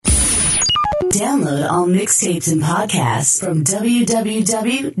Download all mixtapes and podcasts from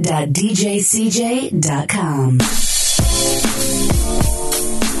www.djcj.com.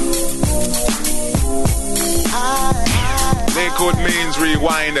 Lakewood means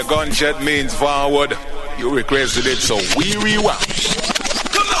rewind, a gunshot means forward. You requested it, so we rewind.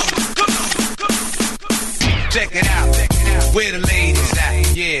 Come on. Check it out. Where the ladies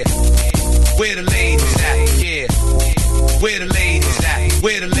at? Yeah. Where the ladies at? Yeah. Where the ladies at?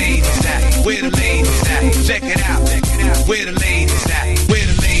 Where the ladies at? Where the ladies at? Check it out. Where the ladies at? Where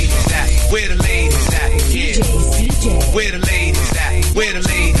the ladies at? Where the ladies at? Yeah. Where the ladies at? Where the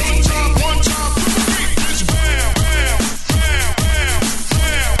ladies at?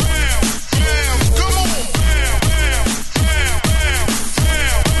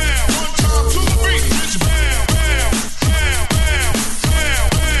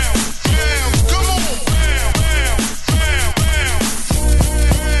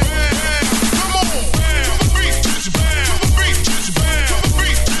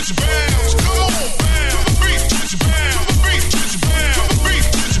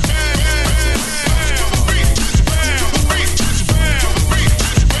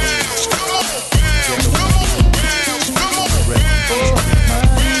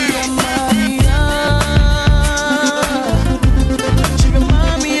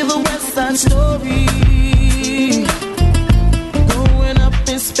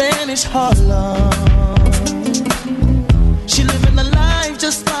 Harlem. She living a life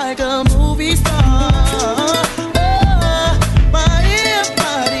just like a movie star. Maria.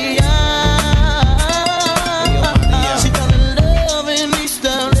 She fell in love in East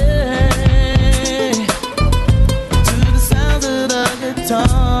LA to the sounds of the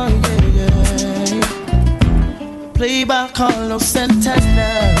guitar, yeah. Played by Carlos Santana.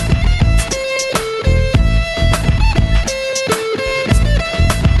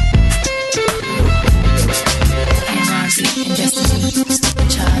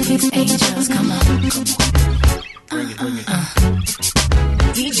 Angels, come on.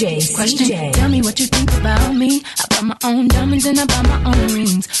 DJ, question. CJ. Tell me what you think about me. I buy my own diamonds and I buy my own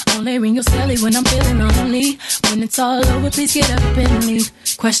rings. Only ring your celly when I'm feeling lonely. When it's all over, please get up and leave.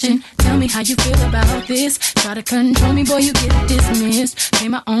 Question. Tell me how you feel about this. Try to control me, boy, you get dismissed. Pay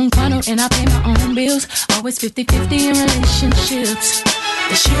my own condo and I pay my own bills. Always 50-50 in relationships.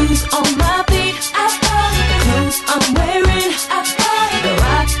 The shoes on my feet, I bought. The clothes I'm wearing, I bought. The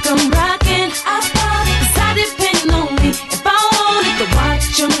rock I'm rocking, I bought. 'Cause I depend on me if I want it. The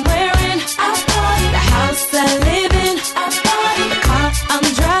watch I'm wearing, I bought. The house I live in, I bought. The car I'm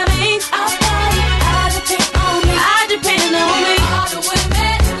driving, I bought. I depend on me, I depend on me. All the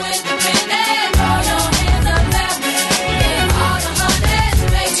women independent, throw your hands up at me. And all the hunters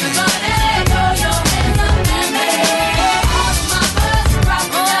make you money, throw your hands up at me. All of my bus rock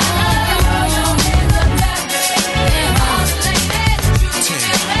down, throw your hands up at me. And all the ladies you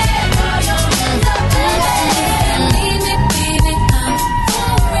can let, throw your hands up at me. Believe me, baby, I'm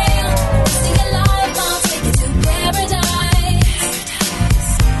for real. Sing it live, I'll take you to paradise.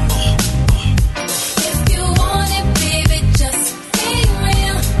 If you want it, baby, just be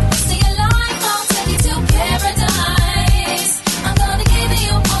real. Sing it live, I'll take you to paradise. I'm gonna give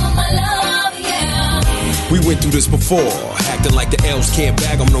you all my love, yeah. We went through this before, acting like the elves can't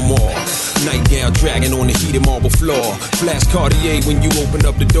bag them no more. Nightgown dragging on the heated marble floor. Flash Cartier when you open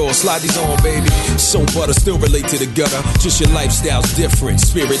up the door. Slide these on, baby. So butter still relate to the gutter. Just your lifestyle's different,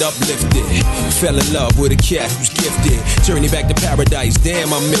 spirit uplifted. Fell in love with a cat who's gifted. Journey back to paradise,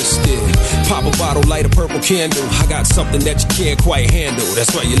 damn I missed it. Pop a bottle, light a purple candle. I got something that you can't quite handle. That's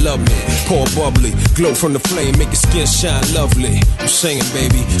why you love me. Pour bubbly, glow from the flame, make your skin shine lovely. I'm singing,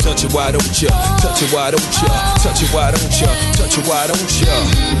 baby. Touch it, why don't ya? Touch it, why don't ya? Touch it, why don't ya? Touch it, why don't ya?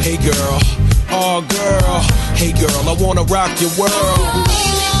 Hey girl, oh girl, hey girl, I wanna rock your world.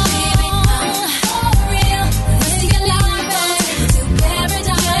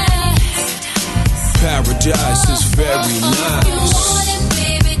 Paradise is very nice.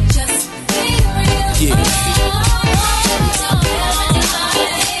 Yeah.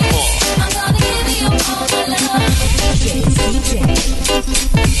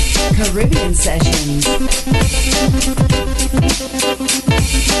 Caribbean Sessions.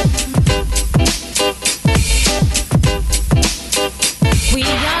 We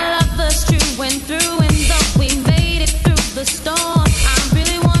are lovers true and through, and though we made it through the storm, I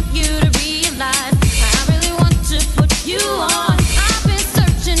really want you to realize, I really want to put you on. I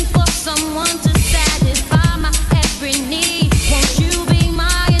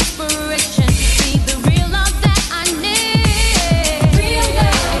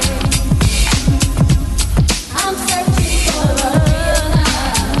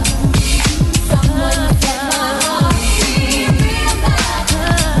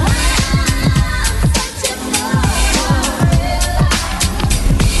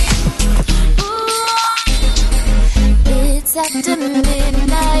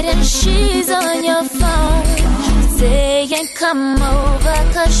midnight and she's on your phone, saying come over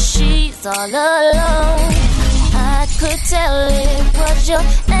 'cause she's all alone. I could tell it was your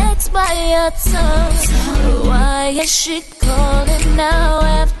ex by your tongue. Why is she calling now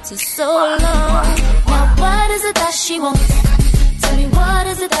after so long? Now what is it that she wants? Tell me what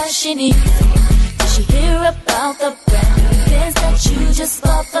is it that she needs? Did she hear about the brand new things that you just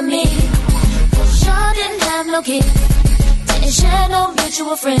bought for me? Cause y'all didn't have no kids, didn't share no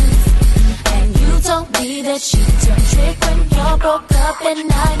mutual friends, and you told me that you turned trick when y'all broke up in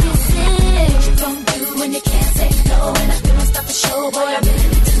 '96. What you gon' do when you can't say no? And I still don't stop the show, boy, I really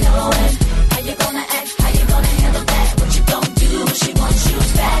need to know. And how you gonna act, how you gonna handle that? What you gon' do when she wants you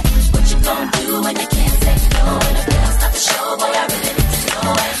back? What you gon' do when you can't say no? And I still don't stop the show, boy, I really need to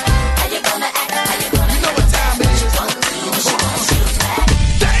know. And how you gonna act, how you gonna handle what time that? What you gon' do when she wants you back?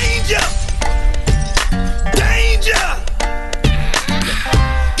 Danger! Danger!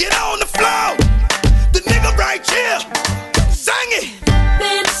 Get on the floor! The nigga right here! Sing it!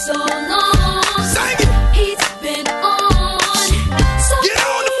 Been so long. Sing it! He's been on. So Get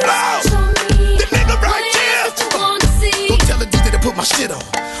on the floor! show me The nigga right what it here! is that you wanna see. Don't tell the DJ to put my shit on.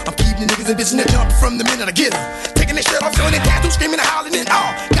 I'm keeping the niggas and bitches in there jumping from the minute I get them. Taking their shirt off, showing their tattoos, screaming and hollering and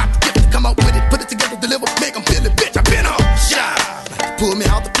all. Got the gift to come up with it, put it together, deliver, make them feel it, bitch. I been on. Shine. Pull me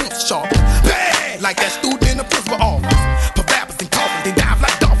out the pencil sharp. Bang! Like that student in the principal office. For rappers and coffins, they dive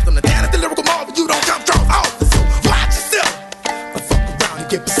like dolphins. I'm the dad of the lyrical marvel, you don't jump strong off. So watch yourself. But fuck around and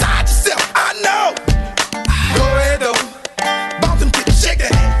get beside yourself. I know. Go ahead though. Bounce them titties, shake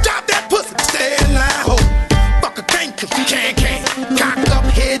that hand. Drop that pussy, stay in line, ho. Fuck a can't, cause you can't. Cock up,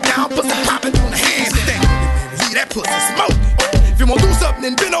 head down, pussy popping on the handstand. Leave that pussy smoke. If you wanna do something,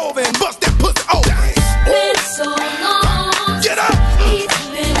 then bend over and bust that pussy open. Been so long. Get up. He's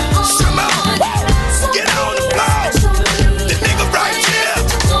been on. Come on. Get on the floor. The nigga right here.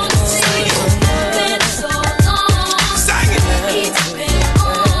 Been so long. Sing it. He's been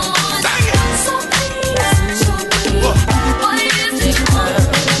on. Sing it. So please show me what it is that you want.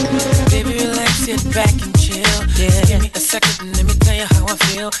 Baby, relax, sit back and chill. Yeah. Give me a second and let me tell you how I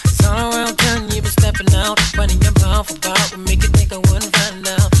feel. It's all around town, you've been stepping out. Running your mouth about would make you think I wouldn't find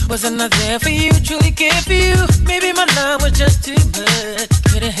out. Was I not there for you, truly cared for you? Maybe my love was just too much.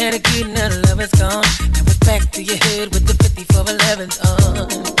 Could've had a good night, love is gone. Now it's back to your head with the 5411s on.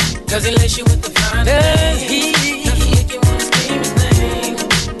 Does he lace you with the fine thing? Does he make you wanna scream his name?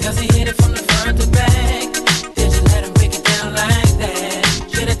 Does he hit it from the front to back? Did you let him break it down like that?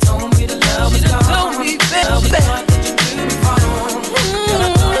 Should've told me the love was gone. Told me, baby. Love was gone, that you do me wrong. Girl, I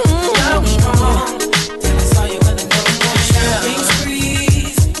thought the love was strong. Till I saw you in the no more shopping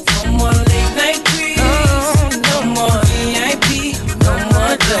sprees. No more late night creeps. No more VIP. No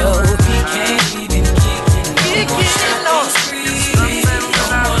more dough. He can't even kick it. No more sprees. No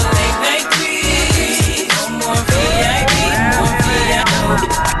more late night creeps. No more VIP. No VIP.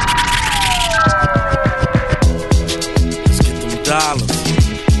 Let's get them dollars.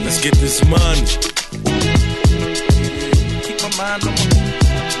 Let's get this money. Keep my mind on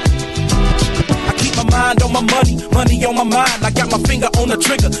I keep my mind on my money, money on my mind. I got my finger on the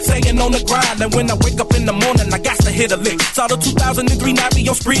trigger, staying on the grind. And when I wake up in the morning, I got to hit a lick. Saw the 2003 Navi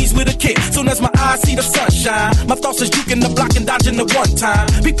on sprees with a kick. Soon as my eyes see the sunshine, my thoughts is juking the block and dodging the one time.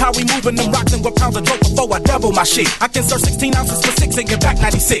 Peep how we moving them rocks and with pounds of dope before I double my shit. I can serve 16 ounces for 6 and get back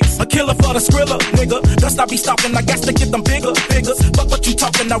 96. A killer for the skrilla, nigga. Dust I be stalking, I got to get them bigger. Fuck what you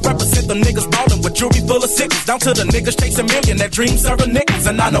talking, I represent the niggas ballin' with jewelry full of sickles. Down to the niggas chasing million, that dream serving nickels.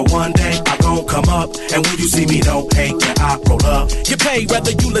 And I know one day I gon' come up, and when you see me, don't hate when I roll up. Get paid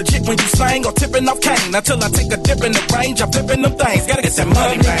whether you legit when you slang or tipping off cane. Until I take a dip in the range, I'm flipping them things. Gotta get that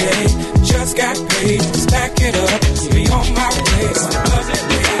money, man. Just got paid, stack it up, be on my way.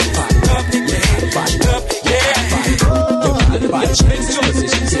 Love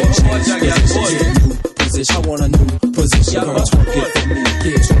it, I want a new position. Come on, twerk it for me.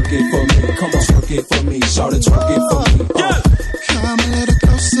 Yeah, twerk it for me. Come on, twerk it for me. Shout it, twerk it for me. Come a little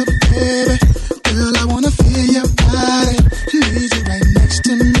closer, baby. Girl, I wanna feel your body. Need you right next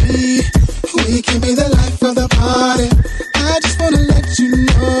to me. We can be the life of the party. I just wanna let you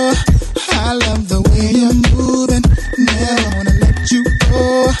know I love the way you're moving. Never wanna let you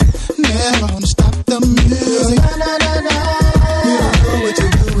go. Never wanna stop the music. Na, na, na, na. You don't know what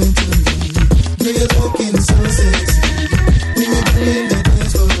you're doing to me. Girl, you're looking so sexy. When you're doing the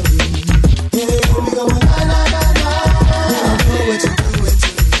dance for me. Yeah, we go na, na, na, na. You don't know what you're doing to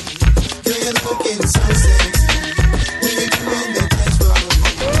me. Girl, you're looking so sexy. When you're doing the dance for me.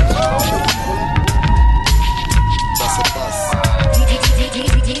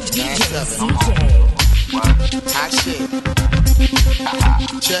 DJ. Hot shit.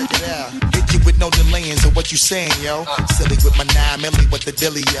 Check it out. Hit you with no delaying, so what you saying, yo? Silly with my 9 milli with the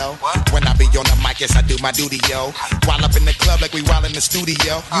dilly, yo. When I be on the mic, yes, I do my duty, yo. While up in the club like we while in the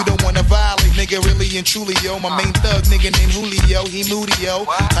studio. You don't wanna violate, nigga, really and truly, yo. My main thug, nigga named Julio, he moody, yo.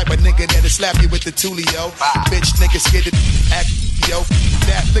 Type of nigga that'll slap you with the tulio. Bitch, nigga scared to act, yo.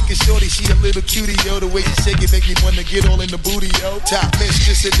 That looking shorty, she a little cutie, yo. The way she shake it make me wanna get all in the booty, yo. Top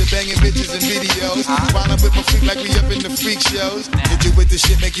mistress at the banging bitches and videos. While I'm with my freak like we up in the freak shows. Hit you with the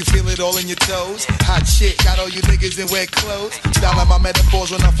shit, make you feel it all in your toes. Hot shit, got all you niggas in wet clothes. Styling my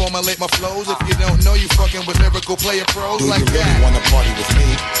metaphors when I formulate my flows. If you don't know, you fucking with lyrical player pros. Do like you really that. Wanna party with me?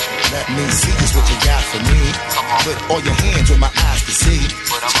 Let me see just what you got for me. Put all your hands where my eyes can see.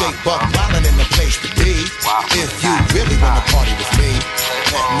 Straight buck wildin' in the place to be. If you really wanna party with me,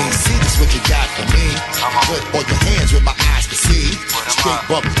 let me see just what you got for me. Put all your hands where my eyes can see. Straight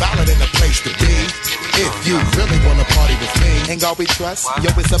buck wildin' in the place to be. If you really wanna party with me, ain't all we trust. Yo,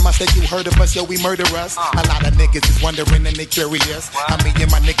 it's a must that you heard of us, yo, we murder us. A lot of niggas is wondering and they curious. I mean,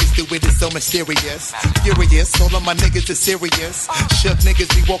 and my niggas do it, it's so mysterious. Furious, all of my niggas are serious. Shook niggas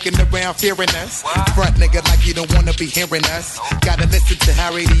be walking around fearing us. Front nigga like you don't wanna be hearing us. Gotta listen to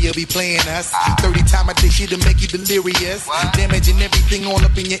how radio be playing us. 30 times I think she to make you delirious. Damaging everything all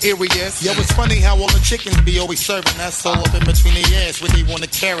up in your areas. Yo, it's funny how all the chickens be always serving us. All up in between their ass where they wanna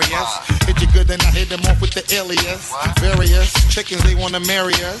carry us. Hit you good, then I hit them off with the alias. Various chickens, they wanna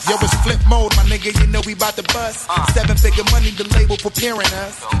marry us. Yo, it's flip mode, my nigga, you know we bout to bust. 7-figure money, the label preparing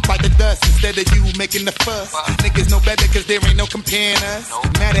us. Bite the dust instead of you making the fuss. Niggas know better cause there ain't no comparing us.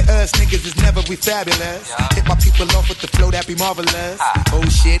 Mad at us, niggas is never we fabulous. Hit my people off with the flow, that be marvelous. Oh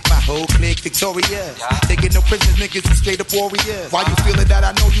shit, my whole clique victorious. Taking no prisoners, niggas is straight up warriors. Why you feeling that?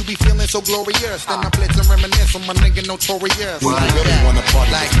 I know you be feeling so glorious. Then I blitz and reminisce on my nigga notorious. Do you really wanna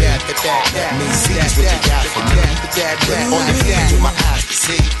party like that? Let me see just what you got for me. All your hands with my eyes to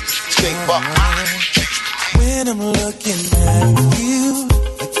see. Straight buck. When I'm looking at you,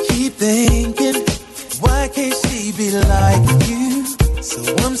 I keep thinking, why can't she be like you? So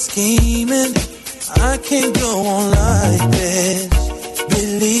I'm scheming, I can't go on like this.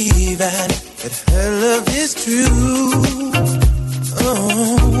 Believing that her love is true.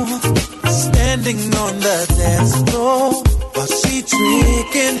 Oh, standing on the dance floor while she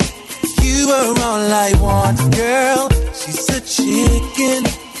tricking. You are all I want, girl. She's a chicken.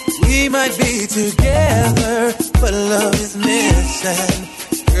 We might be together, but love is missing.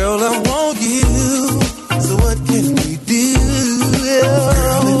 Girl, I want you. So what can we do?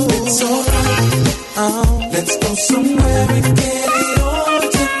 Girl, if it's alright, let's go somewhere and get it on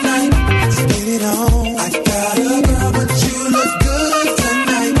tonight. Let's get it on. I got a girl, but you look good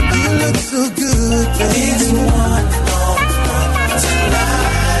tonight. You look so good, baby. It's one on tonight,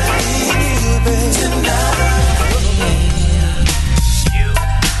 baby. Tonight.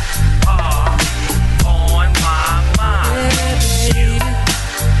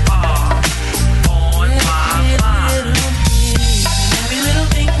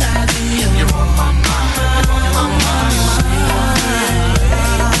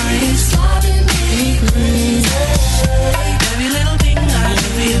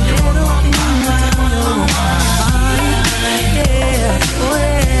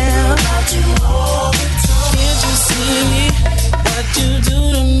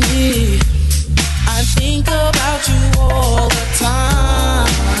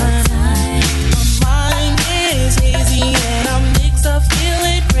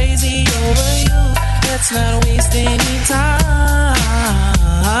 Let's not waste any time.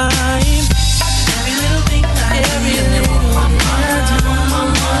 Every little thing I do, every little thing I do,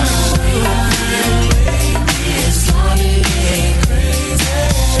 it's driving me crazy.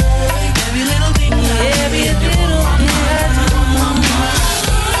 Every little thing I do, oh yeah.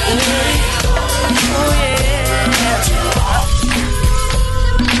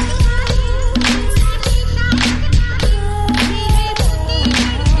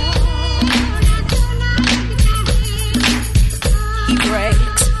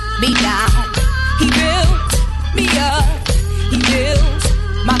 Me down, he built me up, he built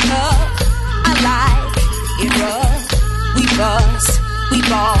my cup. I like it rough. We bust, we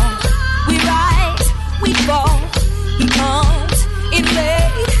ball, we rise, we fall. He comes in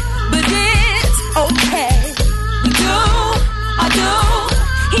late, but it's okay. We do, I do.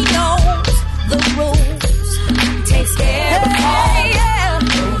 He knows the rules. He takes care of all. Yeah.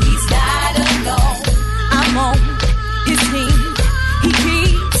 No, he's not alone. I'm on his team. He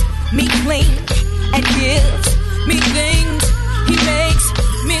keeps me clean and gives me things. He makes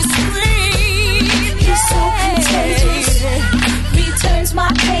me scream. He's so contagious. He turns my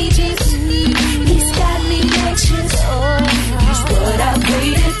pages. He's got me anxious. He's what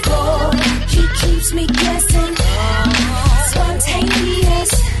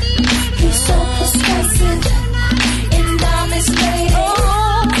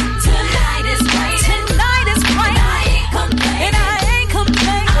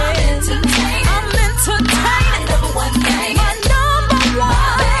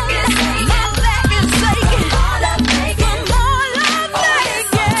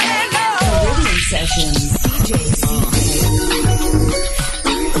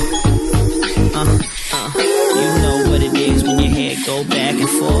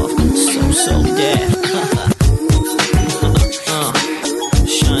So that.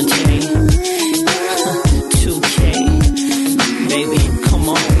 Shantae. 2K. Baby, come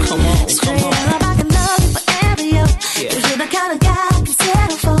on. Straight up, I can love you forever, yo. Cause you're the kind of guy I can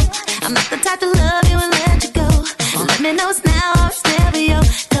settle for. I'm not the type to love you and let you go. Let me know it's now or it's never, yo.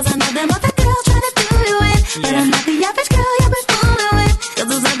 Cause I know them other girls try to do you in. But I'm not the average girl you've been fooling with. Cause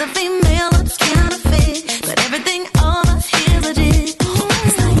those other females are just counterfeit. But everything all I hear is legit.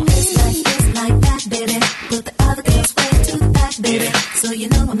 It's like this, like that, baby. Put the other girls way too fat, baby. So you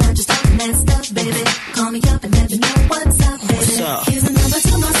know I'm not just talking that stuff, baby. Call me up and let me know what's up, baby. Here's a number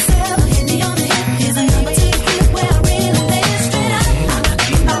to myself, hit me on the hip. Here's a number to you where I really lay it straight up. I'm not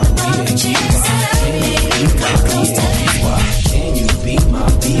being about the ball, the chance set up, baby. Come close to me. Can you be my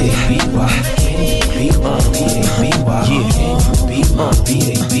B-A-B-Y? Can you be my B-A-B-Y? Can you be my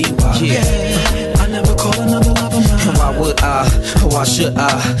B-A-B-Y? Yeah. I never call another lover mine. Why would I? Why should I?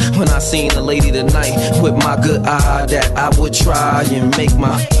 When I seen a lady tonight with my good eye, that I would try and make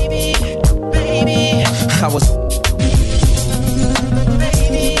my baby. I was.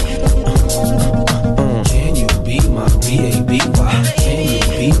 Can you be my B-A-B-Y? Can you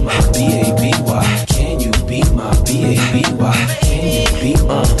be my B-A-B-Y? Can you be my B-A-B-Y? Can you be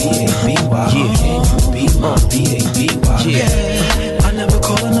my B-A-B-Y? Can you be my B-A-B-Y? Yeah. I never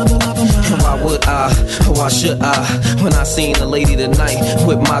call another lover mine. Why would I? Why should I? When I seen a lady tonight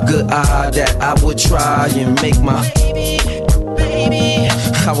with my good eye, that I would try and make my baby.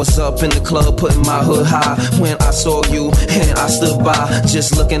 I was up in the club putting my hood high when I saw you and I stood by,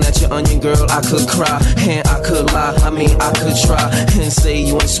 just looking at your onion, girl. I could cry and I could lie. I mean, I could try and say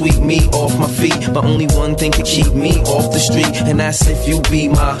you ain't sweep me off my feet, but only one thing could keep me off the street, and that's if you be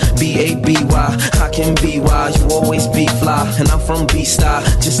my B-A-B-Y. I can be why you always be fly, and I'm from B-Star,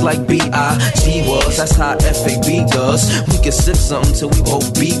 just like B-I-G was. That's how F-A-B does. We can sip something till we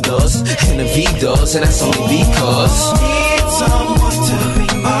both B does, and the V does, and that's only because need someone to be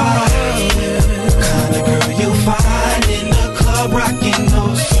my kind of girl you'll find in the club rocking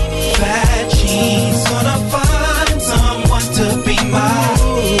those fat jeans. Gonna find someone to be my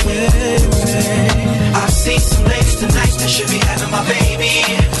baby. I see some ladies tonight that should be having my baby.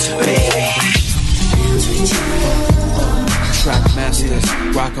 Track masters,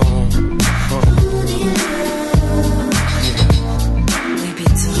 rock on.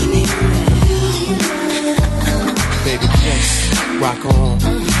 Baby, yes, rock on.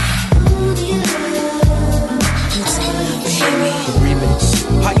 The remix.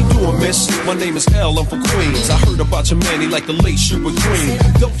 How you doing, miss? My name is L, I'm from Queens. I heard about your man, he like the late Sugar Queen.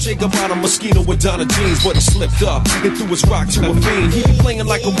 Dolce Gabbana Moschino with Donna jeans, but he slipped up and threw his rock to a fiend. He be playing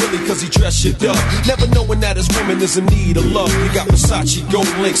like a Willie cause he dressed shit up, never knowing that his woman is in need of love. He got Versace, gold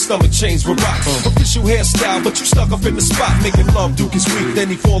link, stomach chains with rocks. Official hairstyle, but you stuck up in the spot, making love, Duke is weak, then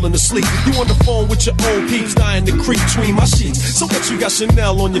he falling asleep. You on the phone with your old peeps, dying to creep between my sheets. So what you got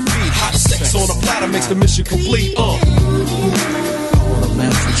Chanel on your feet? Hot sex on a platter makes the mission complete. I wanna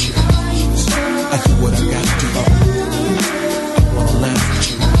laugh with you. I do what I gotta do. I wanna laugh with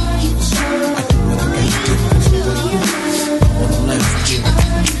you. I do what I gotta do. I wanna laugh with you.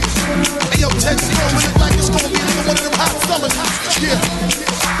 Hey yo, Texas, it look like it's gonna be another one of them hot summers. Yeah,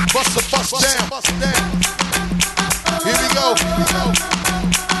 bust down. Here we go.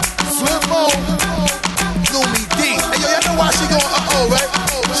 Flip on. Gloomy D. Hey yo, y'all know why she going right?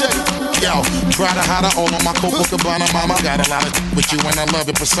 Check it. Yo, try to hide her all on my Copacabana, mama. Got a lot of with you and I love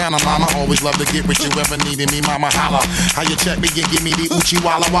it, persona, mama. Always love to get with you, ever needed me, mama. Holla. How you check me and give me the Uchi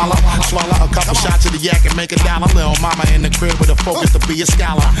Walla Walla. Swallow a couple shots of the yak and make $1. Little mama in the crib with a focus to be a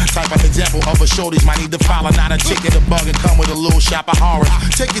scholar. Type of example of a shorties might need to follow. Not a chick in a bug and come with a little shop of horrors.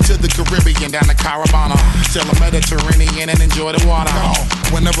 Take you to the Caribbean, down the Caravana. Till the Mediterranean and enjoy the water.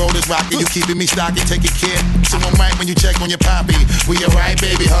 When the road is rocky, you keeping me stocky, take it care. So I'm right when you check on your poppy. We alright,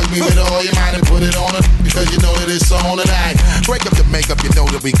 baby, hug me with all your might and put it on her, because you know that it's on tonight. Break up the makeup, you know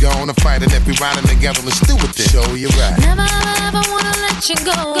that we gonna fight. And if we riding together, let's do it then. Show you right. Never ever wanna let you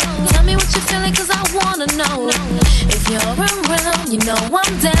go. Tell me what you're feeling, cause I wanna know. If you're around, you know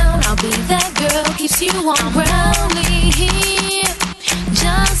I'm down. I'll be that girl, keeps you on ground. Here,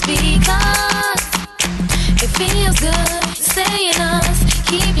 just because it feels good. Stay in us,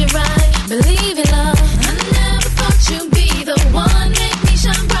 keep you right, believe in love. I never thought you'd be the one, make me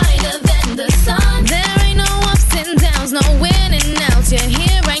shine brighter than the sun. There ain't no ups and downs, no winning outs. You're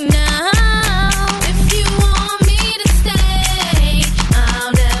here right now. If you want me to stay,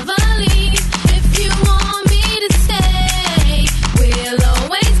 I'll never leave. If you want me to stay, we'll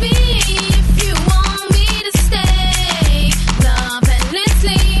always be. If you want me to stay, love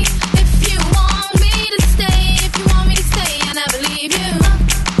endlessly. If you want me to stay, and I believe you.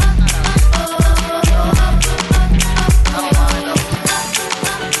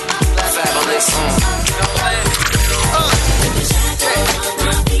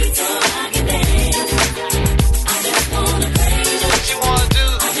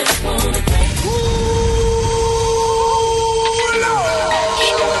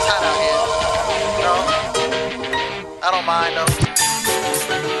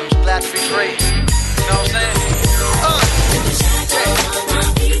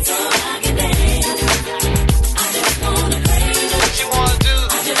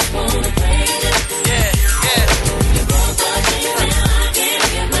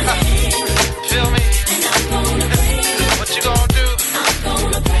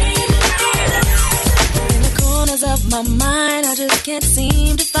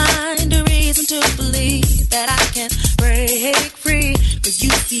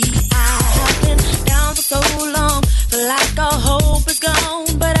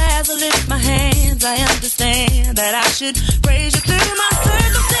 should praise you through my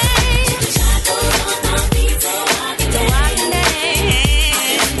circumstance. So I can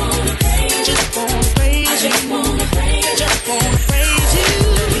dance. Just wanna praise you. Just wanna praise you.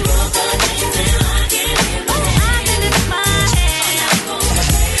 I can lift my hand.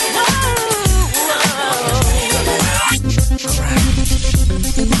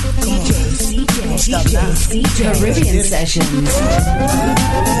 DJ Caribbean Sessions.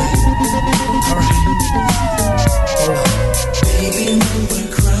 Baby, you were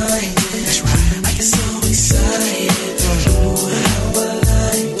crying. That's right. I get so excited. Oh, how I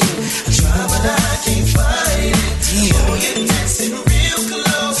like it. I try, but I can't fight it. Oh, you're dancing real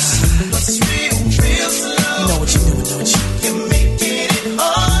close, but it's real slow. You know what you're doing, don't you? You're making it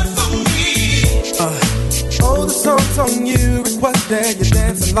hard for me. Oh, the song's on you. Requested you're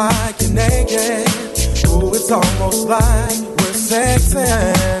dancing like you're naked. Oh, it's almost like we're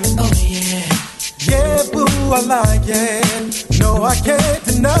sexing. Oh, yeah. Yeah, boo, I like it. No, I can't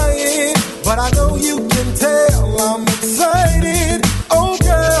deny it. But I know you can tell I'm excited. Oh,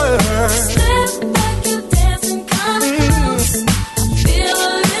 girl. Step back, you're dancing, coming close. Feel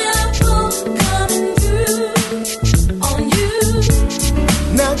a little pull coming through on you.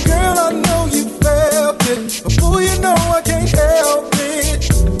 Now, girl, I know you felt it. But, boo, you know I can't help it.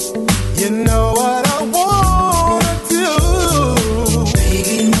 You know what I wanna do.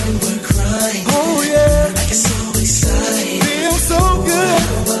 Baby, you were crying. Oh, yeah. I get so excited. Feel so good.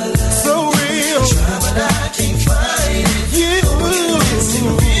 So real. Try, but I can't fight it. You. Real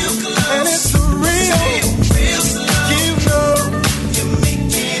close. And it's real. Real slow. You know. You're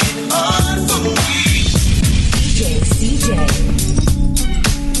making it hard for me. CJ.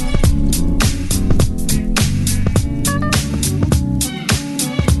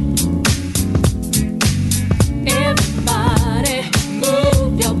 Everybody,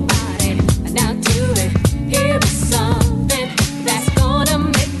 move your body. Now do it. Here is something that's gonna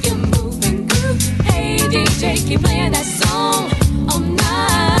make you move and groove. Hey DJ, keep playing that song all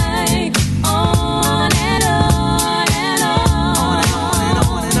night, on and on and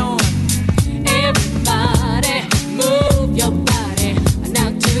on. Everybody, move your body. Now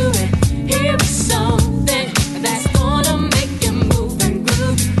do it. Here is something that's gonna make you move and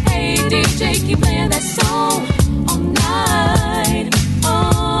groove. Hey DJ, keep playing that song all night,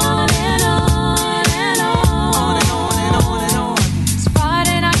 on and on and on. It's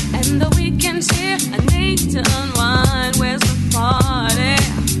Friday night and the weekend's here. I need to unwind. Where's the party,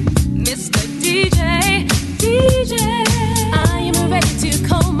 Mr. DJ? DJ, I am ready to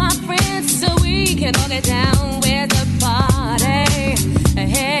call my friends so we can all get down. Where's the party?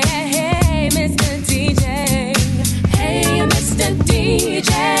 Hey, hey, Mr. DJ. Hey, Mr.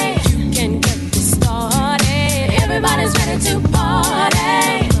 DJ, you can get this started. Everybody's ready to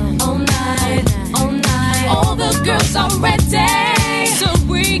party all night, all night. All the girls are ready, so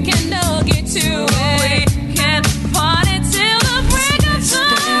we can all get to it. Can party till the break of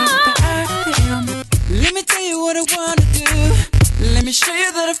dawn. Let me tell you what I wanna do. Let me show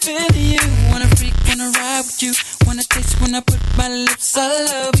you that I feel you. Wanna freak, wanna ride with you. Wanna taste when I put my lips all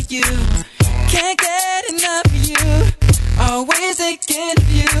over you. Can't get enough of you. Always thinking of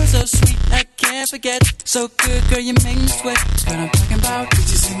you. So sweet, I can't forget. So good, girl, you make me sweat. That's what I'm talking about.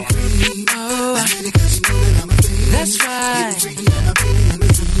 Peaches and cream. Oh, I need it 'cause you know that I'm a fiend. that's right. Getting freaky and I'm feeling in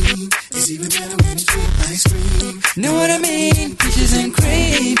between. It's even better when it's with ice cream. Know what I mean? Peaches and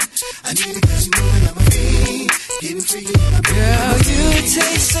cream. I need it 'cause you know that I'm a fiend. Getting freaky and I'm Girl, you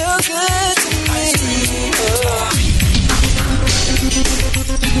taste so good to me. Oh.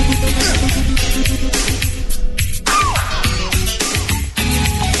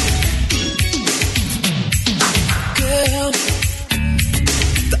 Girl,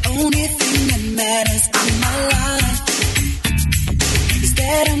 the only thing that matters in my life is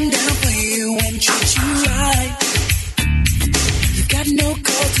that I'm down for you and treat you right. You've got no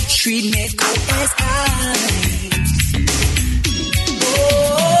cause to treat me cold as ice.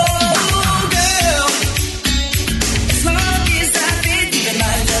 Oh, girl, as long as I've been giving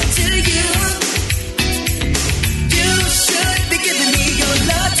my love to you, you should be giving me your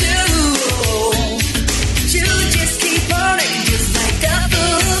love too. You just keep on acting just like the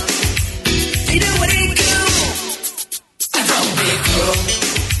fool. You know what ain't cool. So don't be cruel,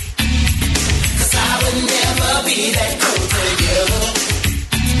 'cause I would never be that cruel to you.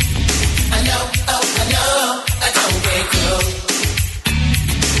 I know, oh, I know, I don't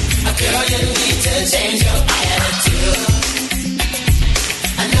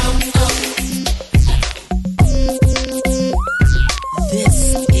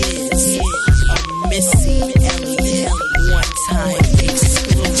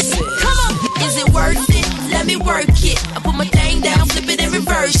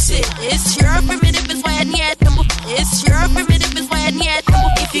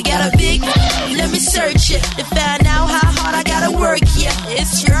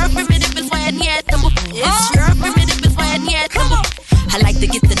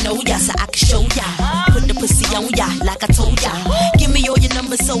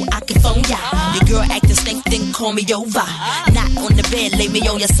call me over. Not on the bed, lay me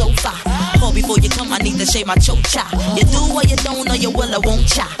on your sofa. Call before you come, I need to shave my chocha. You do or you don't, or you will or won't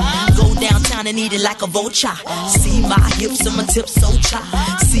cha. Go downtown and eat it like a vulture. See my hips and my tips so cha.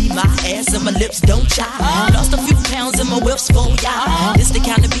 See my ass and my lips don't cha. Lost a few pounds in my whips for ya. This the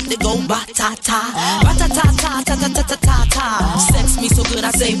kind of beat that go ba-ta-ta. Ba-ta-ta-ta-ta-ta-ta-ta-ta. Sex me so good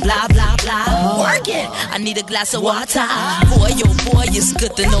I say blah blah blah. Work it, I need a glass of water. Boy, oh boy, it's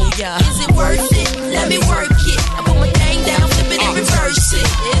good to know ya. Is it worth it? Let me work it. I put my thing down, flip it and reverse it.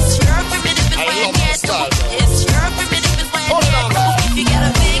 It's your primitive and when you it's your primitive and when if you got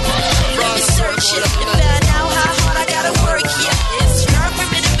a big one, let me search it. You better know how hard I gotta work here. It's your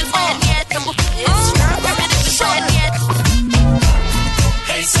primitive and when it's your primitive and when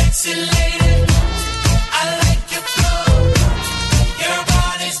Hey sexy lady, I like your flow. Your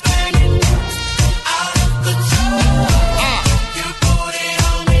body's banging out of control. You put it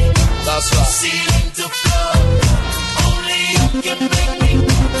on me. That's right. Ceiling to floor. Only you can make me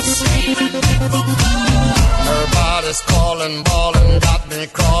scream and people blow. Her body's calling, ballin', got me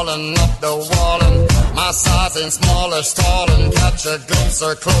crawling up the wall. And my size ain't smaller, stalling. Catch a glimpse,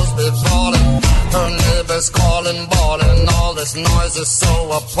 her clothes be falling. Her neighbors calling, bawling. All this noise is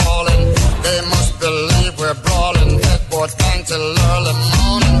so appalling. They must believe we're brawling. Headboard bang till early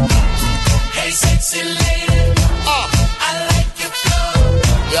morning. Hey, sexy lady, I like your flow.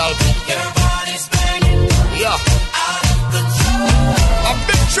 Yeah, your body's banging. Yeah, out of control. A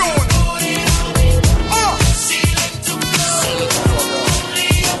big tune.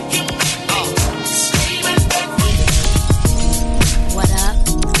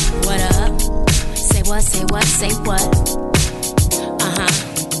 Say what, say what?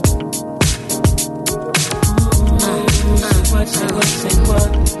 Say what?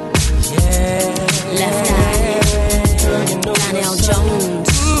 Yeah. Left eye. Donnell Jones.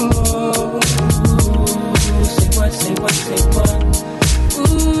 Say what?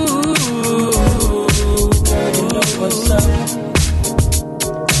 Ooh, girl, you know what's up.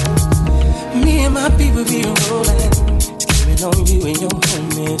 Me and my people be rolling, skipping on you and your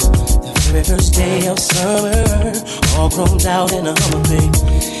homies. Very first day of summer, all grown out in a Hummer, babe.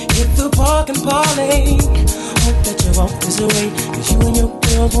 Hit the park and parlay. Hope that you walk this away, 'cause you and your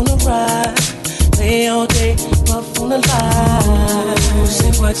girls wanna ride. Play all day, puff on the line.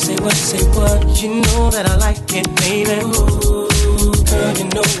 Say what? You know that I like it, baby. Ooh, girl, you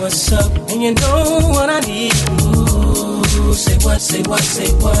know what's up, and you know what I need. Ooh, say what?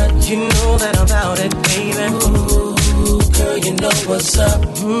 You know that I'm about it, baby. Ooh, girl, you know what's up.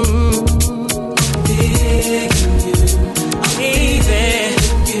 Digging you, baby.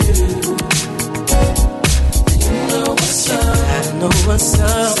 You know what's up. I know what's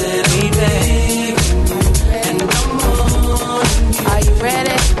up, baby. And I'm on. Are you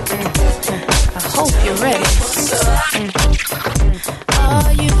ready? I hope you're ready.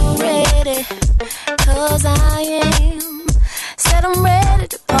 Are you ready? 'Cause I am. Said I'm ready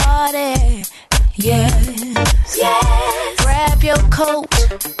to party. Yes. Grab your coat,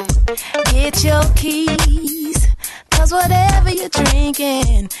 get your keys, 'cause whatever you're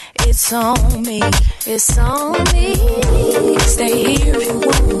drinking, it's on me, it's on me. Stay here if you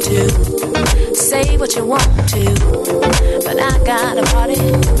want to, say what you want to, but I got a party,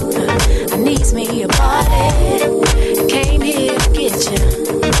 I needs me a party. Came here to get you,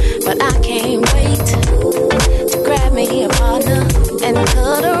 but I can't wait to grab me a partner and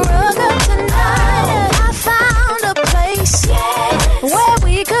cut a rug up tonight. I found a place where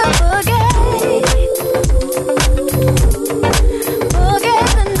we could boogie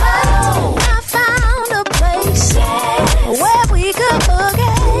tonight. I found a place where we could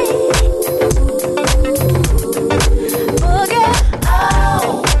boogie. Oh,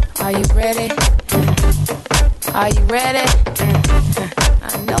 are you ready? Are you ready? I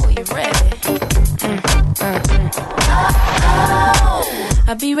know you're ready.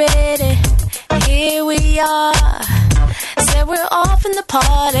 I'll be ready. Here we are. Said we're off in the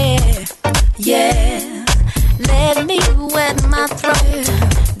party. Yeah. Let me wet my throat.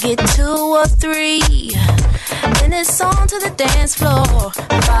 Get 2 or 3. Then it's on to the dance floor.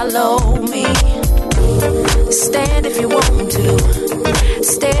 Follow me. Stand if you want to.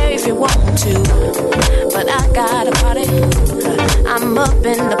 Stare if you want to. But I got a party. I'm up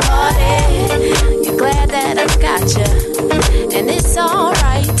in the party. You're glad that I got you. And it's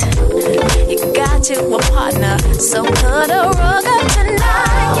alright. You got you a partner. So cut a rug up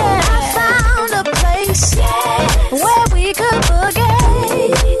tonight. Yeah. I found a place where we could boogie.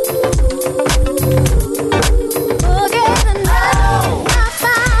 Boogie tonight. I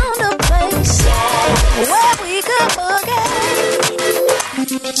found a place where we could boogie.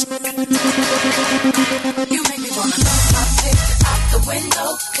 You make wanna throw my picture out the window.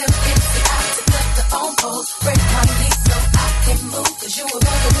 Cause it's the eye to cut the phone poles. Break my lease so I can move. Cause you a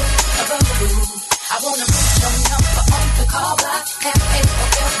bugaboo. I wanna put your number on the call block. Have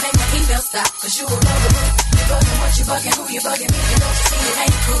AOL, make my email stop. Cause you a bugaboo. You bugging what you bugging, who you bugging me. You don't you see it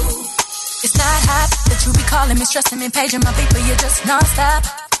ain't cool. It's not hot that you be calling me, stressing me, paging my beat, but you're just non-stop.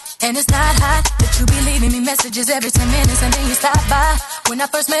 And it's not hot that you be leaving me messages every 10 minutes and then you stop by. When I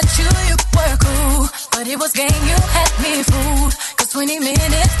first met you, you were cool, but it was game, you had me fooled. Cause 20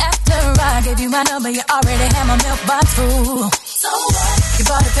 minutes after I gave you my number, you already had my mailbox full. So what? You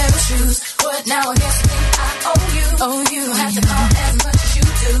bought a pair of shoes, but now I guess you think I owe you. Oh, you have to call as much as you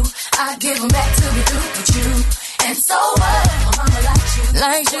do. I give them back to be through with you. And so what? My mama likes you.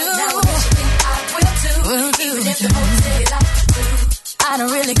 Like you. Now I guess you think I will too. Even if the hoes say they like you too. I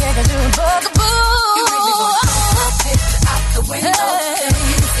don't really care cause you're a bugaboo. You really wanna throw my picture out the window. Hey.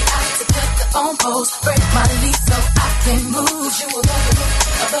 Use the eye to cut the phone poles. Break my lease so I can move. You a bugaboo.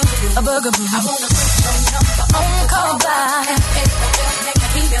 A bugaboo. I wanna put your number on the call by. AOL, make an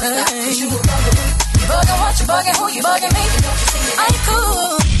email stop. Cause you a bugaboo. You bugging what you bugging, who you bugging me. Don't you see it ain't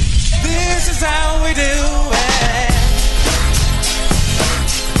cool. This is how we do it.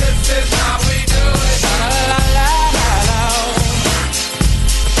 This is how we do it. La la la la la.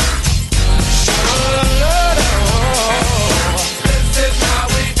 La la la la. This is how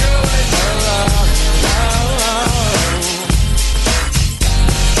we do it. La la la la.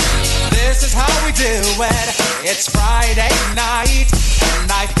 This is how we do it. It's Friday night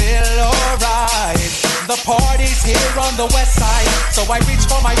and I feel alright. The party's here on the west side, so I reach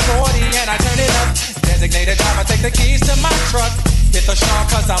for my 40 and I turn it up. Designated driver, take the keys to my truck. Hit the shop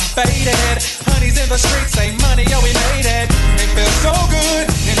cause I'm faded. Honey's in the streets, say money, yo, we made it. It feels so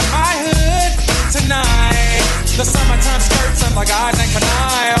good in my hood tonight. The summertime skirts and the guys ain't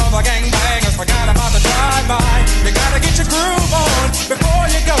canine. All the gangbangers forgot about the drive-by. You gotta get your groove on before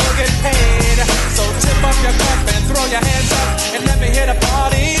you go get paid. So tip up your cup and throw your hands up and let me hear the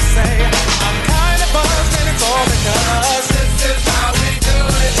party say, I'm kinda buzzed and it's all because this is how we do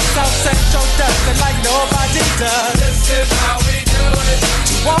it. South Central does it like nobody does. This is how we do it.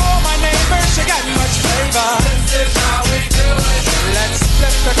 To all my neighbors, you got much flavor. This is how we do it. Let's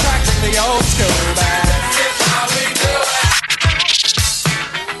flip the crack in the old school band. This is how we do it.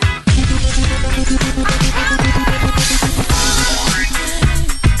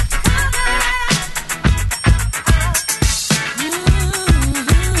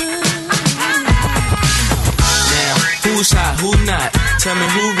 Who's hot, who not? Tell me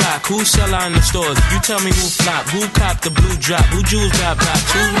who rock, who sell out in the stores. You tell me who flop, who cop the blue drop, who jewels got pops,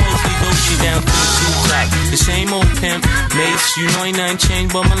 who mostly Gucci down to the shoe top. The same old pimp, Mace, you know ain't nothing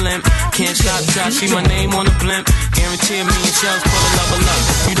changed but my limp. Can't stop till I see my name on the blimp. Guarantee me and shells for the level up.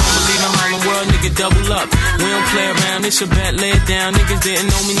 You don't believe in Harlem World, nigga, double up. We don't play around, it's a bet, lay it down. Niggas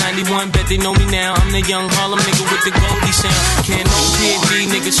didn't know me 91, bet they know me now. I'm the young Harlem nigga with the Goldie sound. Can't no PD,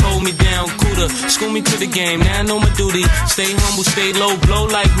 niggas hold me down. Cooler, school me to the game, now I know my duty. Stay humble, stay low, blow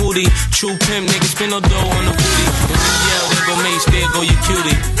like Hootie. True pimp, niggas spin no dough on the booty. And when you yell, there go Mace, there go your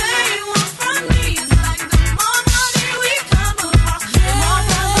cutie.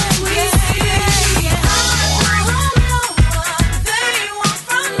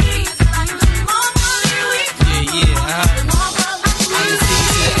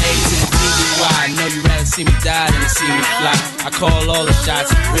 See me die and see me fly. I call all the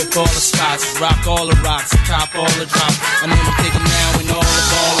shots, rip all the spots, rock all the rocks, cop all the drops. I know I'm thinking now when all the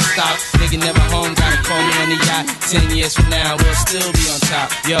ball stop. Nigga never home, gotta call me on the yacht. 10 years from now, we'll still be on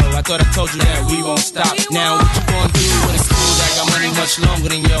top. Yo, I thought I told you that we won't stop. Now what you gonna do when it's cool? I got money much longer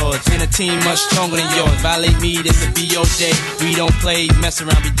than yours, and a team much stronger than yours. Violate me, this a BO day. We don't play, mess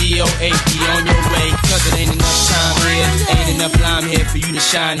around, be DOA. Be on your way, cause it ain't enough time here. Ain't enough lime here for you to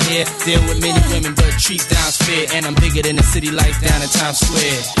shine here. Deal with many women, but treat down fair. And I'm bigger than the city lights down in Times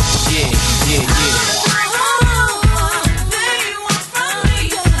Square. Yeah, yeah, yeah.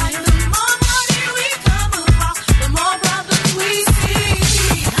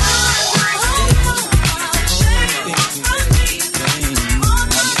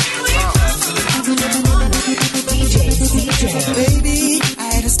 Baby, I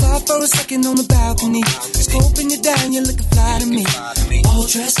had to stop for a second on the balcony. Scoping you down, you're looking fly to me. All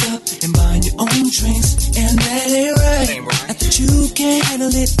dressed up and buying your own drinks, and that ain't right. I thought you can't handle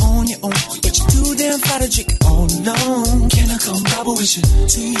it on your own, but you're too damn fly to drink it all alone. Can I come bubble with you?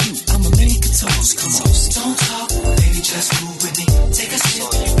 To you, I'ma make a toast. Come on, don't talk, baby, just move with me. Take a sip,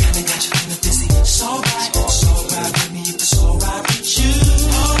 you kinda got your feeling dizzy. It's alright with me if it's alright with you.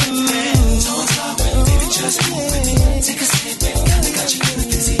 Don't talk, baby, just move with me. Take a sip, kinda got you feeling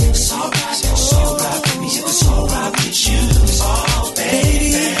dizzy. It's alright with me if it's alright.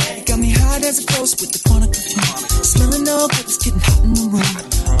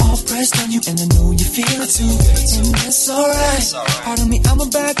 or two, and that's alright. Pardon me, I'ma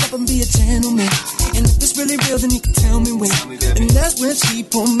back up and be a gentleman. And if it's really real, then you can tell me when. And that's when she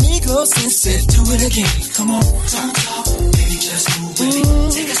pulled me close and said, do it again. Come on, don't talk, baby, just move with me.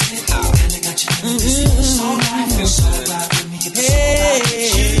 Take a step, kinda got you in this. It's alright, feels so right with me. It's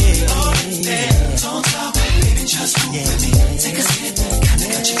alright, don't talk, baby, just move with me. Take a step, kinda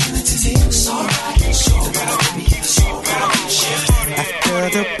got you in this. It's alright, so right with me. It's alright, after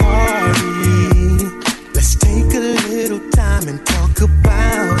the party, let's take a little time and talk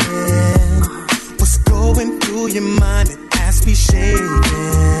about it. What's going through your mind? It has me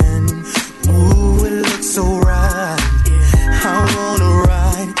shaking. Ooh, it looks so right. I wanna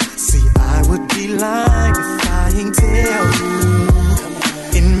ride. See, I would be lying if I ain't tell you.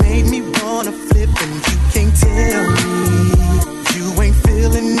 It made me wanna flip and you can't tell me. You ain't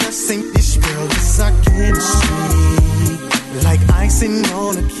feeling the same fish, girl, as I can see. Like icing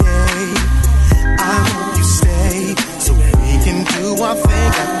on a cake. I hope you stay so we can do our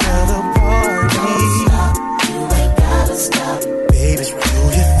thing after the party. Don't stop, you ain't gotta stop. Baby, do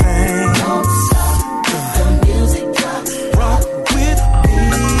your thing. Don't stop, the music drops. Rock with me.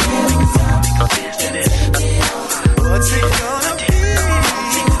 What's it gonna be?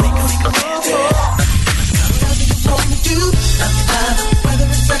 Whatever you wanna do, whether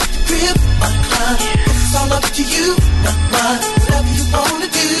it's at the crib or club, it's all up to you. Whatever you wanna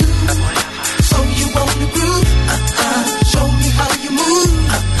do, show me you wanna groove. Show me how you move.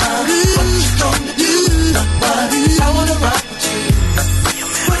 What you gonna do? I wanna rock with you.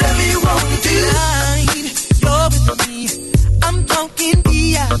 Whatever you wanna do. You're with me. I'm talking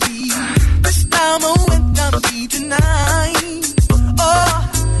VIP. This time I went down B tonight. Oh,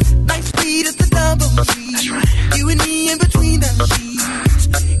 nice speed at the double G. You and me in between the sheets.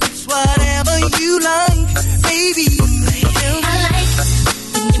 It's whatever you like, baby. I like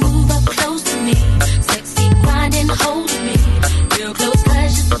when you move up close to me. Sexy, grinding, holding me. Real close,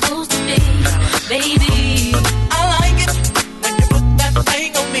 'cause you're supposed to be, baby. I like it when you put that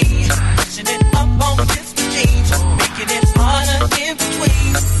thing on me. Pushing it up on this jeans, making it harder in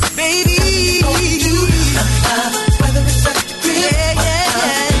between, baby. Whether it's at the crib,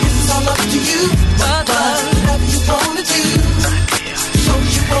 it's all up to you. Whatever you wanna do, show me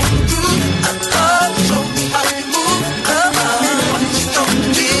you wanna do. Show me how you move. What you gonna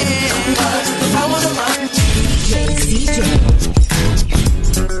do? I wanna rock with you.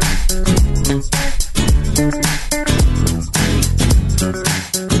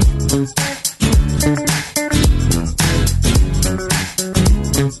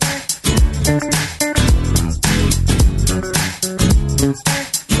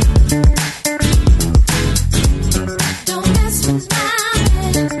 Don't mess with my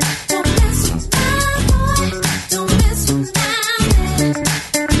man. Don't mess with my boy. Don't mess with my man.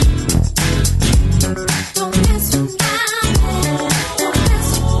 Don't mess with my man. Don't mess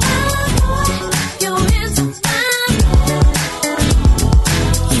with my boy. Your hands on my boy.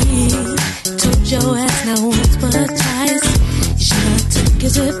 Told your ass not once but twice. You should have took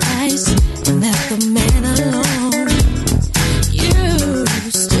his advice and left the man alone. You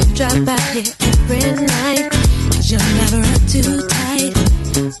still drive by here every night, 'cause you're never up too tight.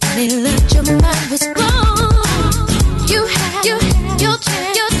 Only let your mind was wrong. You had your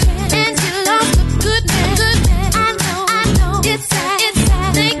chance, and you lost a good man. I know, it's sad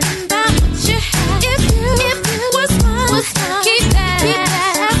thinking about what you had. If you was mine, keep that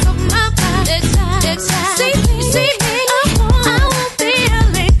ass off my back. See me, I won't be a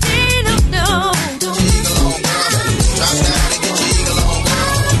lady, no. Drop down and get jiggle on,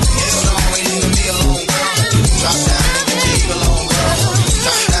 girl. It's always leave me alone, girl. Drop down and get jiggle on, girl.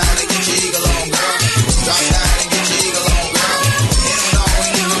 Drop down and get jiggle on, girl. Drop down and get jiggle on, girl. It's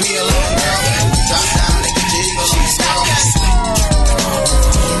always leave me alone, girl. Drop down and get jiggle on, girl.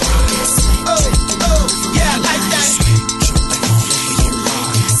 Oh, yeah, I like that.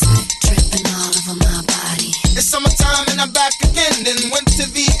 Dripping all over my body. It's summertime and I'm back again. Then went to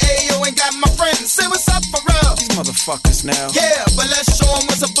VAO and got my friends. Say what's up for real. These motherfuckers now. Yeah, but let's show 'em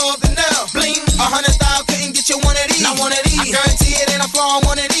what's above the now. Bling, 100,000 couldn't get you one of these. Not one of these. I guarantee it ain't a flaw on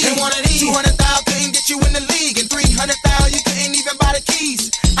one of these. Ain't one of these. 200,000 couldn't get you in the league. And 300,000 you couldn't even buy the keys.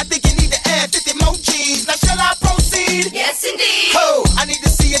 I think you need to add 50 more G's. Now shall I proceed? Yes, indeed. Ho, I need to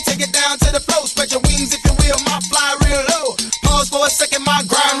see you take it down to the floor. Spread your wings if you will, my fly real low. Pause for a second, my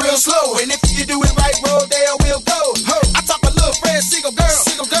grind real slow. And if you do it right, roll there we'll go. Ho, I talk a little Fred Siegel girl.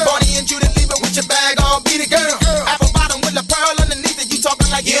 Bonnie and Judy, leave it with your bag on, be the girl. Apple bottom with a pearl underneath it. You talking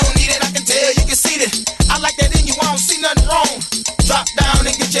like you don't need it, I can tell you can see it. I like that in you, I don't see nothing wrong. Drop down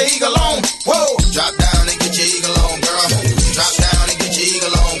and get your eagle on. Whoa, drop down and get your eagle on, girl. Drop down and get your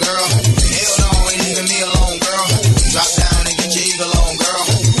eagle on, girl. Hell no, ain't even me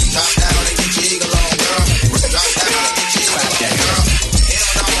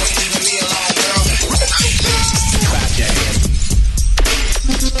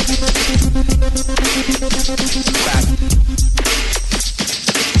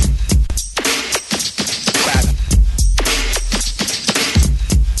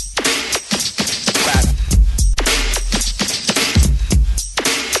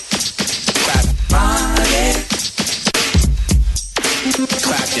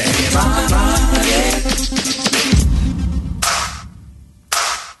your hands.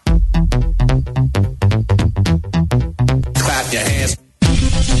 Clap your hands.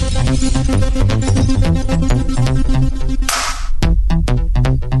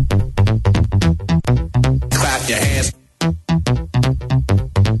 Clap your hands.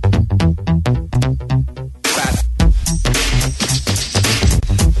 Clap.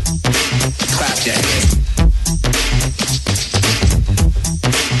 Clap your hands.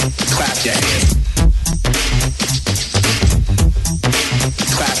 Clap your hands.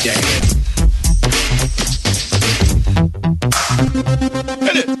 Clap your hands.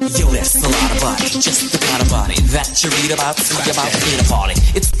 Yo, that's a lot of body, just the kind of body that you read about, see about in a party.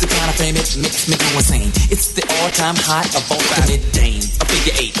 It's the kind of fame it makes me go insane. It's the all-time high of all the mid-dame. A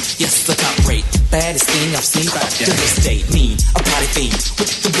figure eight, yes, the top rate. Baddest thing I've seen to this day. Me, a party fiend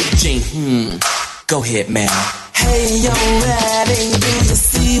with the big Jane. Go ahead, man. Hey, yo, Redding, do you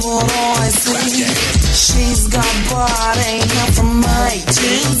see what I see? She's got body, not from A to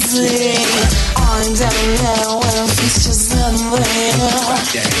Z. I don't know where she's in there.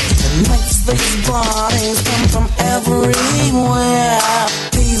 It makes these bodies come from everywhere.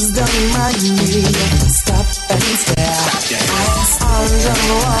 Please don't mind me, stop and stare. I just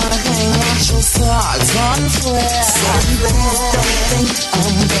wanna hang out your sides on flare. Please don't think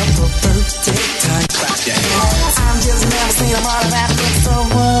I'm the perfect type. I'm just never seen a model that looks so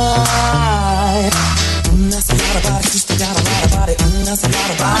right. That's a lot about it, sister got a lot about it. That's a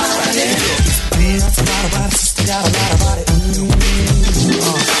lot about it. That's a lot about it, sister got a lot about it.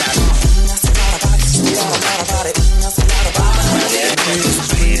 That's a lot about it, sister got a lot about it. That's a lot about it.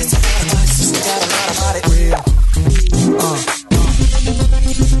 That's a lot about it, sister got a lot about it.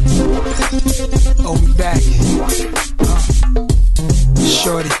 Oh, we back.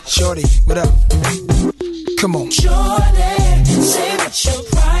 Shorty, what up? Come on. Shorty, say what's your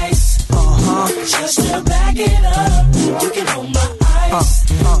price? Just to back it up, you can hold my ice.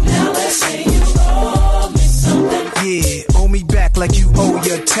 Now let's say you owe me something. Yeah, owe me back like you owe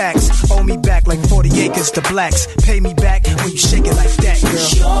your tax. Owe me back like 40 acres to blacks. Pay me back when you shake it like that, girl.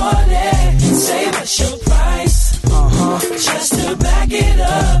 Shorty, say what's your price? Just to back it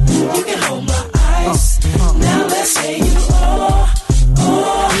up, you can hold my ice. Now let's say you owe.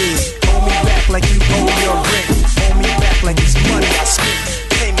 Yeah, owe me back like you owe your rent. Owe me back like it's money I spent.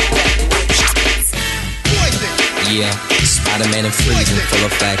 Pay me back. Yeah, Spider-Man and freezing full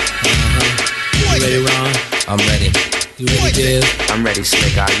effect. You ready, Ron? I'm ready. You ready, Div? I'm ready,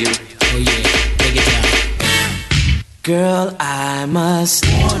 Slick. Are you? Oh yeah, take it down. Girl, I must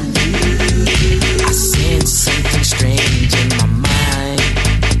warn you, I sense something strange in my mind.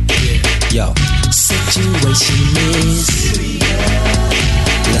 Yo, situation is serious.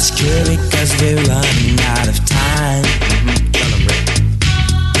 Let's cure it cause we're running out of time.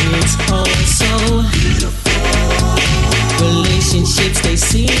 It's all so beautiful. Relationships they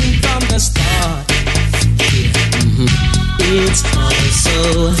seem from the start. It's all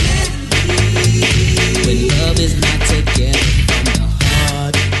so deadly when love is not together from the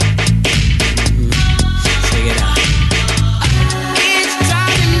heart. Check it out. It's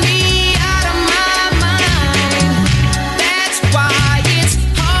driving me out of my mind. That's why it's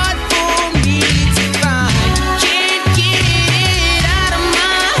hard for me to find. Can't get it out of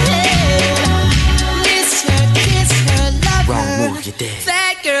my head. Miss her, kiss her, love her. Wrong move, you dead.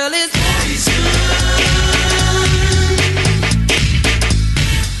 That girl is poison.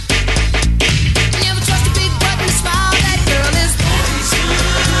 Never trust a big button to smile. That girl is poison.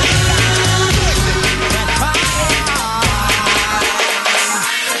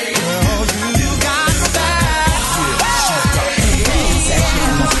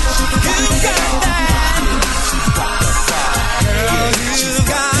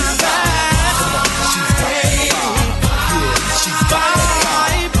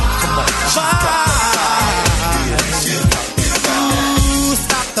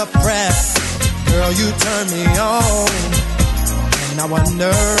 The press, girl, you turn me on, and I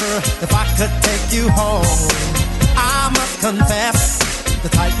wonder if I could take you home. I must confess, the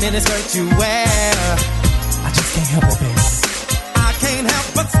tight miniskirt you wear, I just can't help it, baby. I can't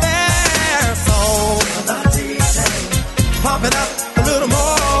help but stare. So the DJ, pump it up a little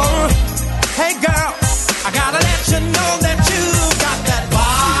more. Hey, girl, I gotta let you know that you got that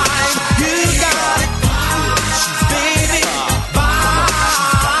vibe. You got it, baby.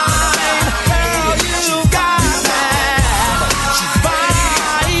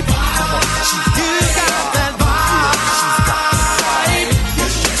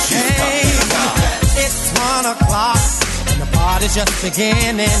 It's just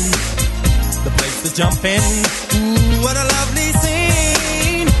beginning. The place to jump in. Ooh, what a lovely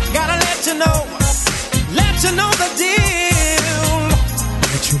scene. deal.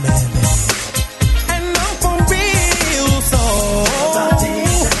 What you mad, baby? And I'm for real, so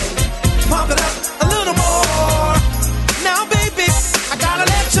pump it up a little more. Now, baby, I gotta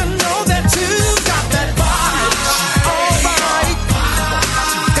let you know that you got that body. All right,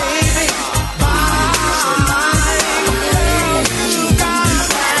 baby,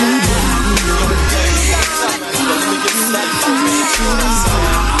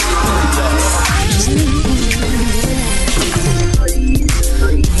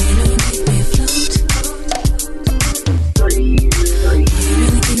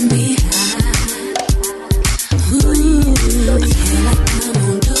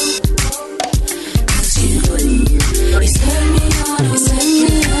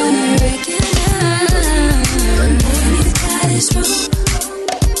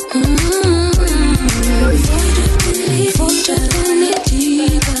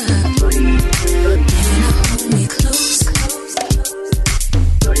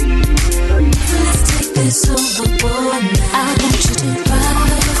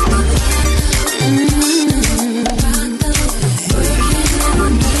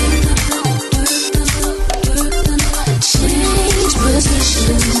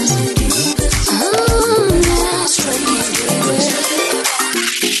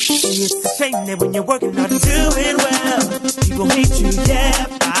 when you're working hard and doing well, people hate you, yeah.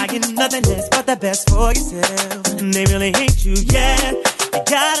 Buying nothing less but the best for yourself. And they really hate you, yeah. You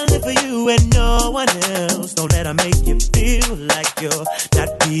gotta live for you and no one else. Don't let them make you feel like you're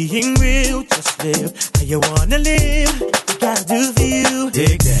not being real. Just live how you wanna live. You gotta do for you.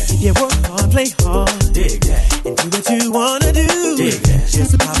 Dig that. If you work hard, play hard. Dig that. And do what you wanna do. Dig that.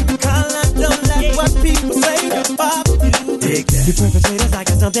 Just pop the collar, don't let what people say bother you. Dig that. You perpetrators like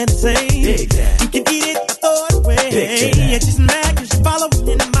it's something to say. Dig that. You can eat it or throw it away. You're just mad cause you're following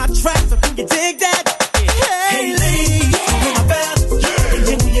in my tracks. So can you dig that? Hey, lady, yeah. My fellas, yeah.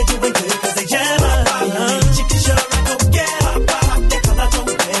 You know you're doing good cause they jealous. You can sure I go get up. They call out your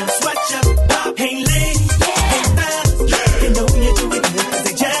damn sweatshirt. Hey, lady, yeah. Hey, fellas, yeah. You know you're doing good cause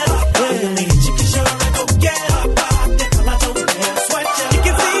they jealous. You can sure I go get up. They call out your damn sweatshirt. You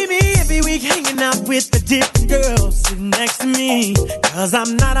can see me every week hanging out with the different girls sitting next to me. Cause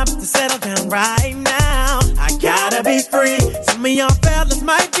I'm not up to settle down right now. I gotta be free. Some of y'all fellas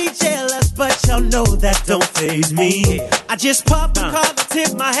might be jealous, but y'all know that don't faze me. I just pop the collar,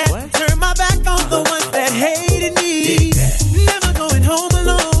 tip my hat, turn my back on the ones that hated me. Never going home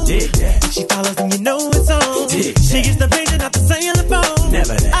alone. When she follows and you know it's on. She gets the page and not the say on the phone.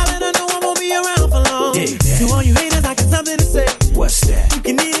 Never that. I let her know I won't be around for long. To all you haters, I got something to say. What's that? You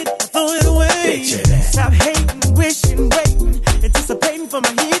can eat it or throw it away. Stop hating, wishing, waiting, anticipating for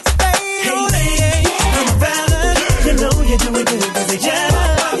my heat to fade. Hey, lady, I'm a fella. You know you're doing good cause they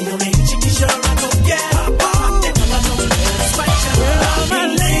jealous. You make me chicken sure I go get up. They come out on the sweat. Girl, my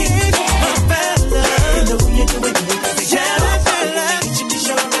lady, my fella. You know you're doing good cause they jealous. You make me chicken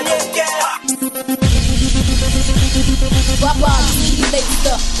sure I go get up. Baba, you ladies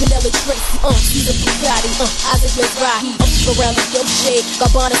up, Vanilla Tracy, Caesar Bugatti, Isaac Mizrahi, up around the yo shade,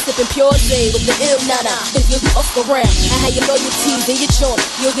 Gabbana sipping pure J with the ill nana. If you up around, I have your loyalties in your joint,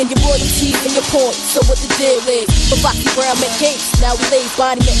 you'll get your royalties and your points. So what the deal is? For Foxy Brown met Gates, now we lays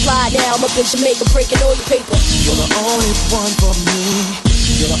Bonnie met Fly. Now I'm up in Jamaica breaking all your paper. You're the only one for me.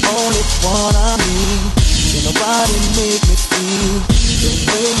 You're the only one I need. Can nobody make me feel the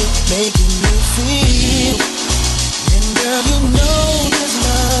way you're making me feel. And girl, you know this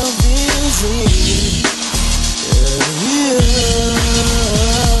love is real.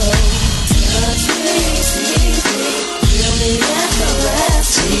 Touch me, tease me, feel me and caress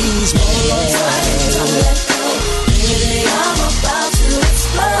me. Tease me, don't let go. Baby, I'm about to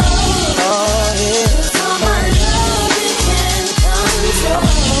explode. Oh yeah, all my love it can control.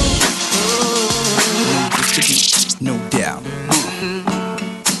 No doubt.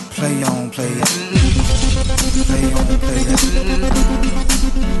 Play on, play it. Play on, play it.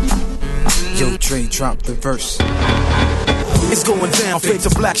 Yo, Dre, drop the verse. It's going down, fade to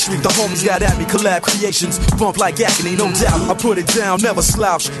Black Street. The homies got at me, collab creations, bump like agony, no doubt. I put it down, never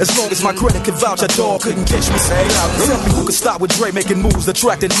slouch. As long as my credit can vouch, a dog couldn't catch me. Say out. Tell me who could stop with Dre making moves,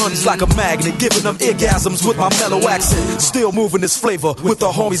 attracting honeys like a magnet, giving them orgasms with my mellow accent. Still moving this flavor with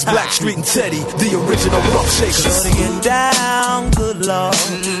the homies Black Street and Teddy, the original rough shakers. Shutting it down, good lord.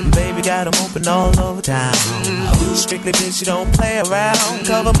 Baby got them open all over town. Strictly bitch, you don't play around.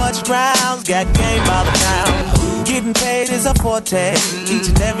 Cover much ground, got game by the pound. Getting paid is a forte, each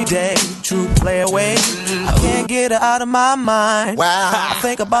and every day. True play away, I can't get her out of my mind. Wow, I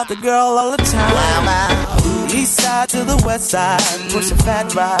think about the girl all the time. Wow. east side to the west side, pushing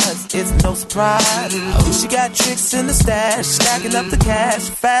fat rides, it's no surprise. Oh, she got tricks in the stash, stacking up the cash,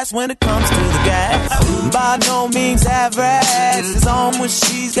 fast when it comes to the gas. By no means average, it's on when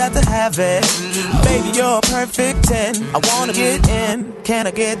she's got to have it. Baby, you're a perfect 10, I wanna get in, can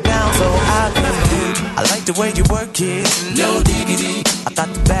I get down so I can win? I like the way you work it, no diggity, I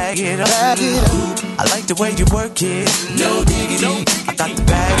got to bag it up. I like the way you work it, no diggity, I got to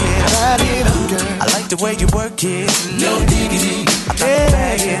bag it up. I like the way you work it, no diggity, I got to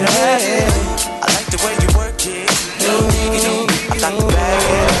bag it up. I like the way you work it, no diggity, I got to bag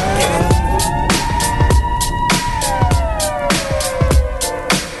it up.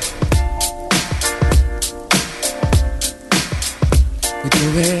 We do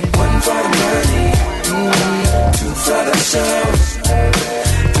it. One for the money, two for the show,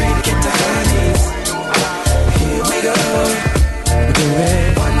 three to get the honeys. Here we go. We do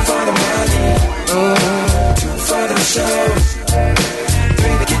it. One for the money, two for the show,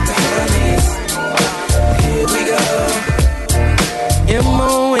 three to get the honeys. Here we go.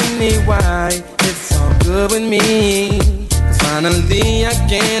 M-O-N-E-Y, it's all good with me. 'Cause finally I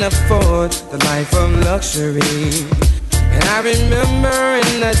can afford the life of luxury. And I remember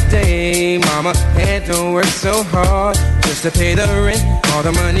in the day, mama had to work so hard just to pay the rent. All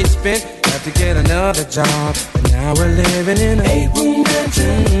the money spent, had to get another job. And now we're living in a 8-room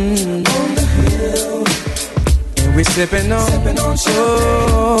mansion on the hill. And we're sipping on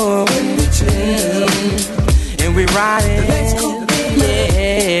show. And we chill. And we riding,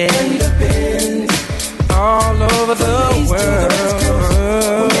 yeah, and the Benz all over the world.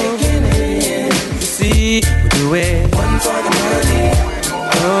 We're making it. You see, we do it. One for the money,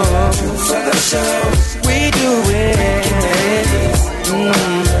 two for the show. We do it.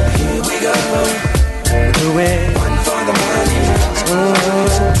 Here we go. We do it. One for the money, two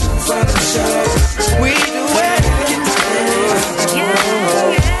for the show. We do it.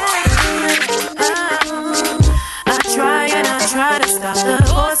 I try and I try to stop the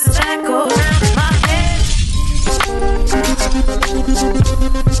voices that go round in my head.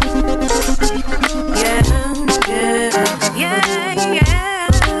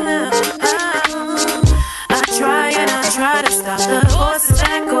 I try and I try to stop the voices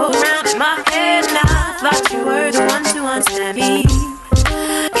that go round in my head. And I thought you were the one to understand me.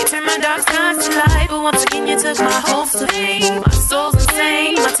 You turned my dark skies to light, but once again you took my hopes away. My soul's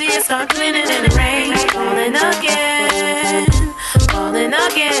insane, my tears start glitting in the rain. Falling again, falling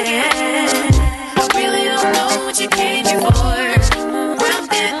again. I really don't know what you came here for. Round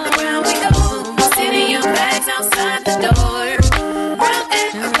and around we go, sitting your bags outside the door. Round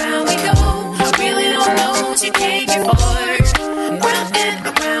and around we go, I really don't know what you came here for. Round and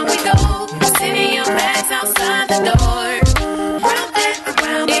around we go, sitting your bags outside the door. Round and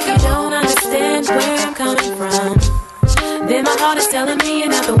around we go. If you don't understand where I'm coming from, then my heart is telling me you're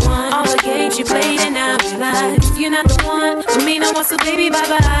not the one. All the games you played and now you realize you're not the one for me no more, so baby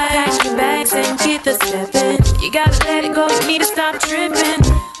bye-bye. Pack your bags and get the stepping. You gotta let it go, you need to stop tripping.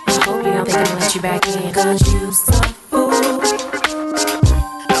 I hope you don't think I'll let you back in, 'cause you so fool.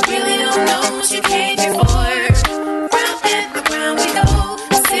 I really don't know what you came here for. Round and around we go,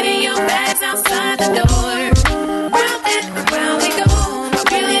 sitting your bags outside the door. Round and around we go, I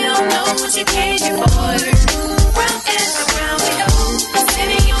really don't know what you came here for. Round and around we go,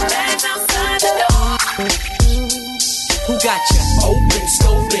 sitting your bags outside the door. Who got you open,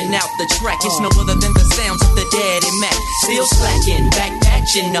 scoping out the track? It's no other than the sounds of the Daddy Mac. Still slacking, back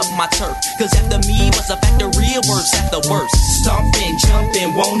patching up my turf. 'Cause after me was a factory of worse after worse. Stomping,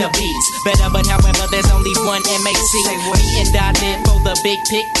 jumping, wannabes. Better, but however, there's only one MAC. Me and I live for the big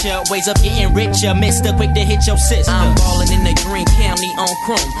picture. Ways of getting richer. Mr. Quick to hit your sister. I'm ballin' in the Green County on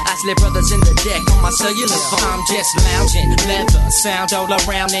chrome. I slip brothers in the deck on my cellular phone. I'm just lounging, leather, sound all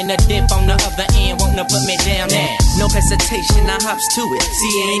around. And the dip on the other end wanna put me down there. No hesitation, I hops to it.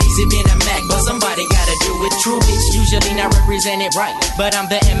 See, it ain't easy being a Mac, but somebody gotta do it. True, it's usually not represented right, but I'm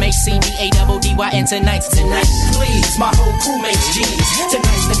the MACDADDY, and tonight's tonight. Please, my whole crew makes G's.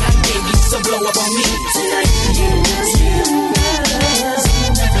 Tonight's the night, baby, so blow up on me.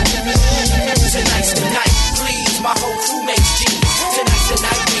 Tonight's the night, please, my whole crew makes G's. Tonight's the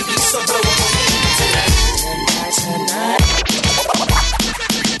night, baby, so blow up on me. Tonight.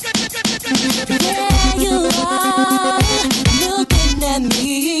 There you are, looking at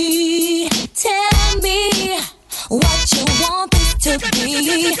me. Tell me what you want this to be.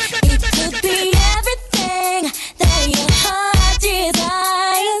 It could be everything that your heart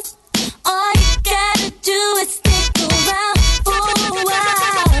desires. All you gotta do is stick around.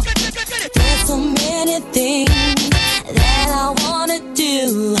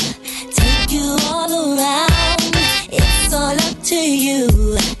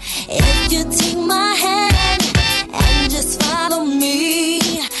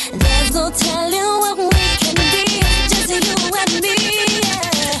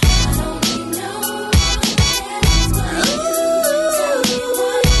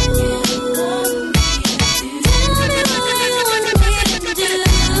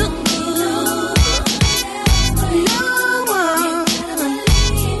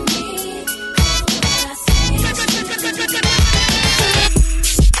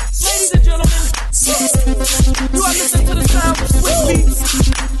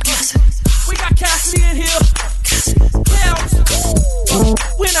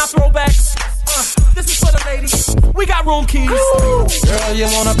 room keys. Girl, you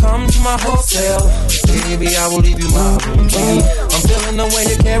wanna come to my hotel? Baby, I will leave you my room key. I'm feeling the way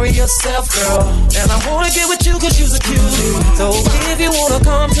you carry yourself, girl, and I wanna get with you 'cause you're a cutie. So if you wanna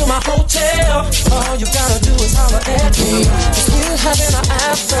come to my hotel, all you gotta do is holler at me. 'Cause we're having an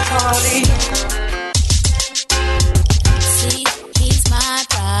after party. See, he's my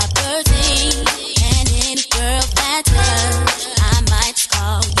property, and any girl that does, I might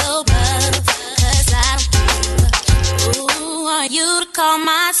call your bluff, 'cause I don't care who are you to call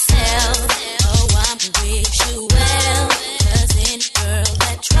myself. Oh, I'm gonna wish you well, 'cause any girl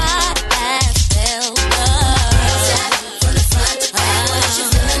that tried to pass fell from the front to back, what you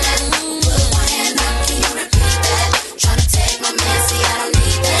feeling at? Put one hand up, can you repeat that? Tryna take my man, see I don't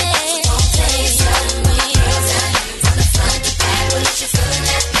need that, so don't say it's not me. From the front to back, what you feeling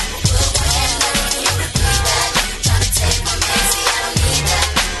at? Put one hand up, can you repeat that? Tryna take my man, see I don't need that.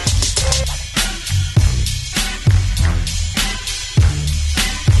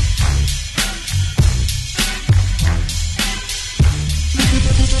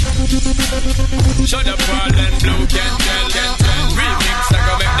 Shut up, Paul and Blue can tell. Remix, I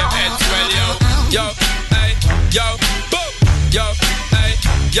go make them heads swell, yo. Yo, hey, yo, boom, yo, hey,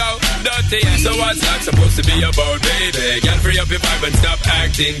 yo, dirty. So what's that supposed to be about, baby? Girl, free up your vibe and stop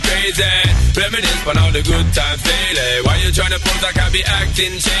acting crazy. Reminisce on all the good times daily. Why you tryna pose like I be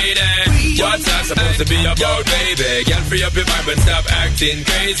acting shady? What's that supposed to be about, baby? Girl, free up your vibe and stop acting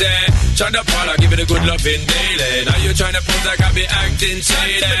crazy. Tryna Paul, I give it a good loving daily. Now you tryna pose like I be acting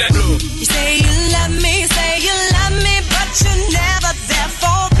shady. You say you love me, but you're never there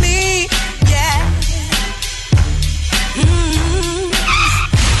for me. Yeah.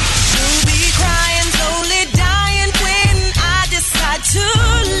 You'll be crying, slowly dying when I decide to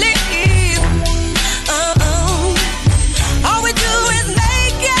leave. All we do is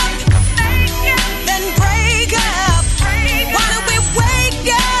make up, then break up. Why don't we wake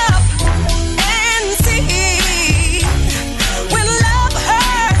up and see? When love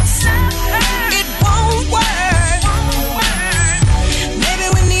hurts, it won't work. Maybe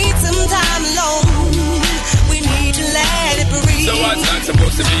we need some time alone. We need to let it breathe. So what's that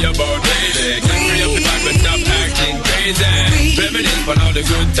supposed to be about, baby? Can free up the vibe and stop acting crazy. Reminisce on all the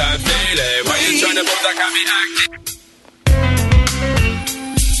good times daily. Why you tryna pose like I be acting?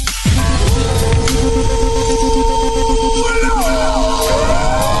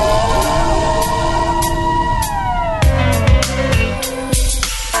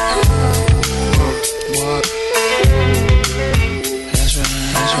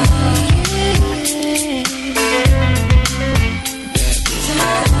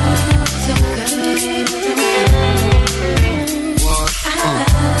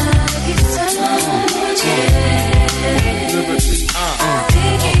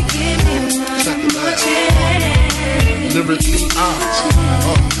 Lyrically,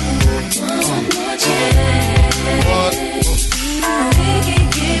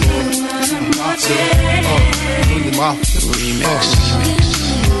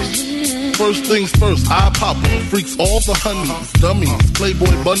 First things first, I pop them. Freaks all the honeys, dummies,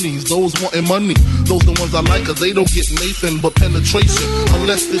 playboy bunnies, those wanting money. Those the ones I like, 'cause they don't get Nathan but penetration.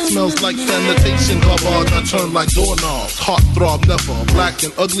 Unless it smells like sanitation. Garbage, I turn like doorknobs. Heartthrob never, black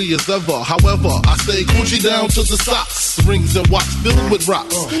and ugly as ever. However, I stay Gucci down to the socks. Rings and watch filled with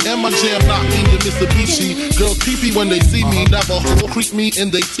rocks. And my jam knocking the Mitsubishi. Girls pee-pee when they see me. Never whole creep me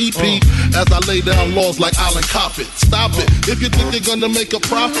in they TP. As I lay down laws like Island Coppet. Stop it, if you think you're gonna make a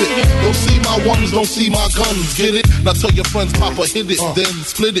profit. Don't see my ones, don't see my guns, get it? Now tell your friends Papa hit it, then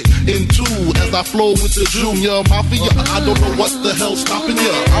split it in two. As I flow with the Junior Mafia, I don't know what the hell's stopping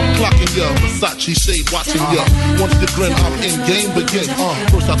ya. I'm clocking ya, Versace shade watching ya. Once you grin, I'm in, game begins.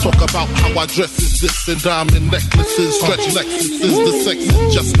 First I talk about how I dress is this, and diamond necklaces, stretch Lexus is the sex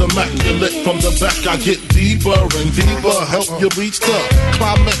is just immaculate. From the back I get deeper and deeper, help you reach the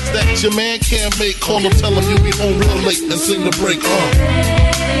climax that your man can't make. Call him, tell him you'll be home real late and sing the break.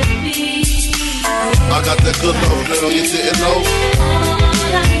 I got that good love, girl, you didn't know.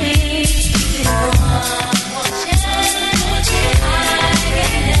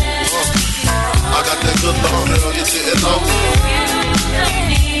 I got that good love, girl, you didn't know.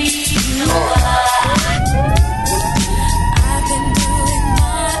 I've been doing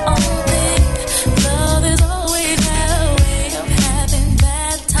my own thing. Love is always that way of having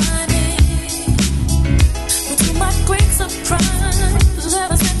bad timing. But to my great surprise,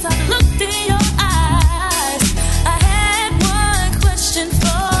 ever since I looked in your eyes, I had one question.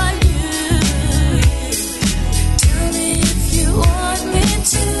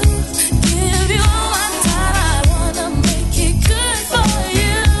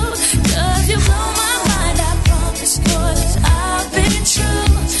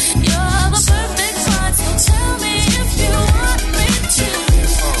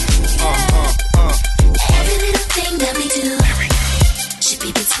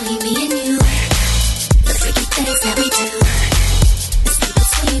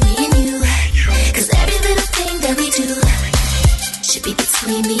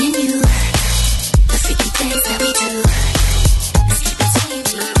 between me and you. The freaky things that we do. Let's keep it between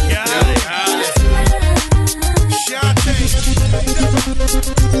me.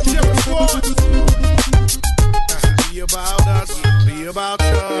 Be about us, be about you.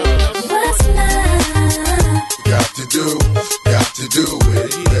 What's love? Got to do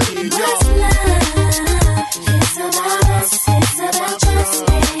with it. What's love? It's about us, it's about us.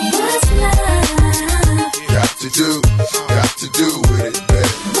 What's love? Got to do with it, baby.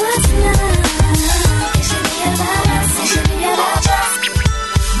 What's love? It should be about us, it should be about us.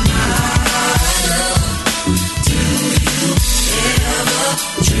 Do you ever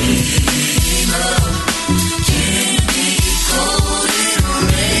dream of candy coated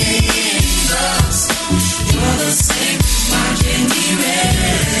rainbows? You're the same, why can't we red?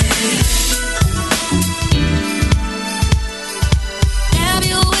 Have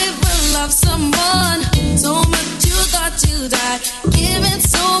you ever loved someone so much you thought you died? Giving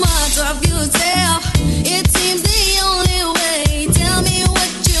so much of yourself, it seems the only way. Tell me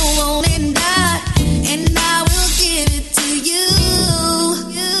what you want and I will give it to you.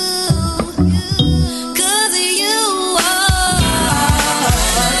 'Cause you are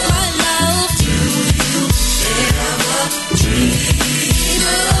my love. Do you ever dream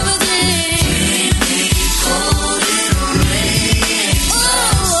of candy coated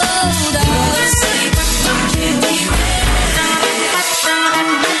rainbows? You're the same, why can't we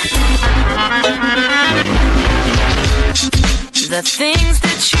The things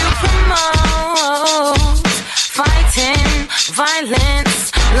that you promote, fighting,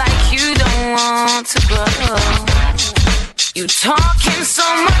 violence, like you don't want to grow. You talking so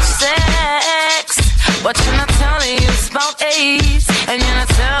much sex, but you're not telling youth about AIDS, and you're not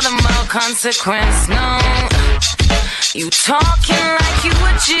telling them about consequence, no. You talking like you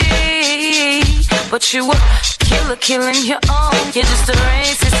a G, but you a killer killing your own. You're just a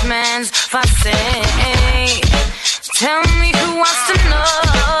racist man's face. Tell me who wants to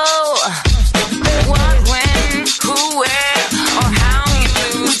know what, when, who, where, or how you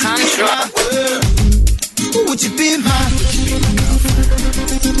lose control. Would you be my?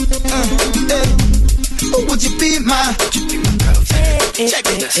 Would you be my? Check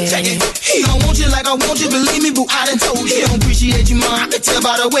it. He don't want you like I want you, believe me, boo, I done told you. He don't appreciate you, mom, I can tell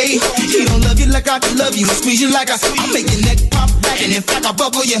by the way. He don't love you like I can love you, squeeze you like I make your neck pop back, and in fact I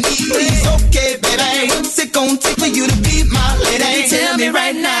bubble you. Please, okay, baby, what's it gonna take for you to be my lady? Tell me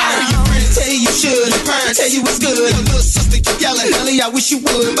right now. Your friends tell you should, your parents tell you it's good. Your little sister keep yelling, Ellie, I wish you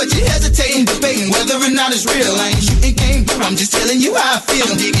would, but you hesitating, debating whether or not it's real. I ain't shooting game, boo, I'm just telling you how I feel.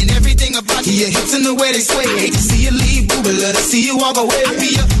 I'm digging everything about you, your hips and the way they sway. Hate to see you leave, boo, but love to see you walk away. I'll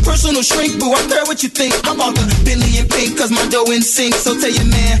be a personal shrink, boo, I care what you think. I bought the Bentley and pink, cause my dough in sync. So tell your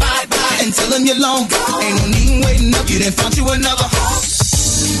man, bye-bye, and tell him you're long. Ain't no need waiting up, you done found you another.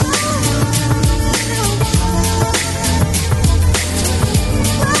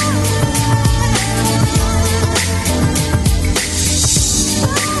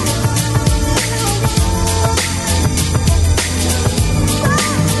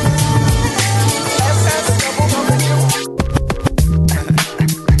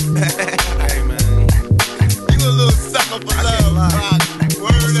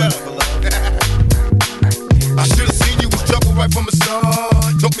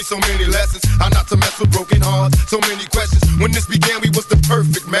 So many lessons, how not to mess with broken hearts. So many questions. When this began, we was the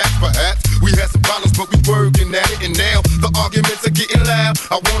perfect match. Perhaps we had some problems, but we working at it. And now the arguments are getting loud.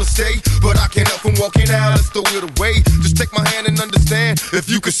 I wanna stay, but I can't help from walking out. Let's throw it away. Just take my hand and understand. If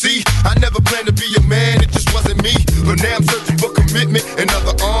you could see, I never planned to be a man. It just wasn't me. But now I'm searching for commitment and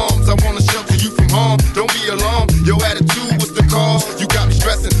other arms. I wanna shelter you from harm. Don't be alarmed. Your attitude was the cause. You got me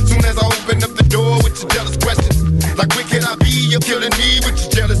stressing. Soon as I open up the door with your jealous questions, like where can I be? You're killing me with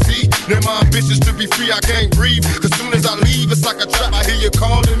your jealousy. Now my ambitions to be free, I can't breathe. Cause soon as I leave, it's like a trap. I hear you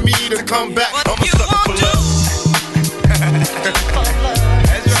calling me to come back. I'm a sucker for love.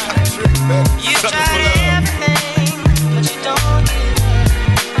 That's right. You try everything, but you don't get it.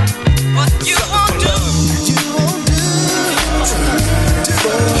 What you won't do, you won't do.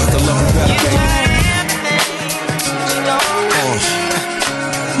 You try everything, but you don't get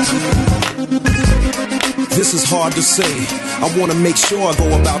it. This is hard to say. I wanna make sure I go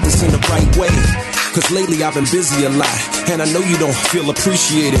about this in the right way. Cause lately I've been busy a lot, and I know you don't feel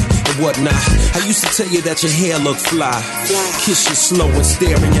appreciated and whatnot. I used to tell you that your hair looked fly, kiss you slow and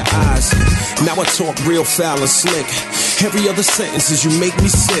stare in your eyes. Now I talk real foul and slick. Every other sentence is you make me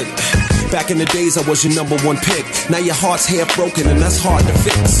sick. Back in the days I was your number one pick. Now your heart's half broken and that's hard to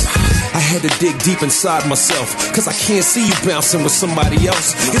fix. I had to dig deep inside myself, cause I can't see you bouncing with somebody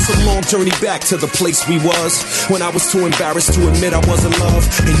else. It's a long journey back to the place we was, when I was too embarrassed to admit I was in love.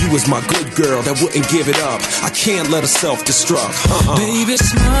 And you was my good girl that wouldn't give it up. I can't let her self-destruct. Baby,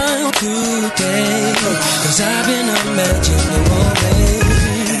 smile today, cause I've been imagining more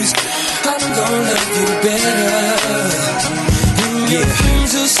ways I'm gonna love you better. And your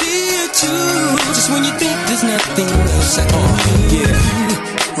friends will see it too, just when you think there's nothing else I can do.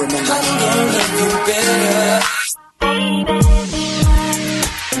 I'm gonna love you better.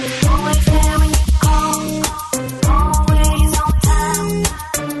 Always there when you call, always on time.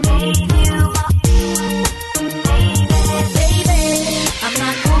 Baby, I'm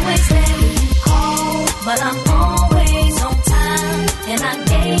not always there when you call, but I'm always on time. And I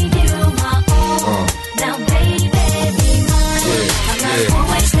gave you my all. Now, baby, be mine. I'm not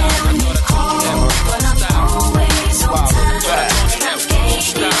always there when you call, but I'm always on time. And I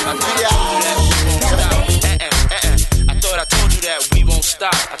gave you my all. I thought I told you that we won't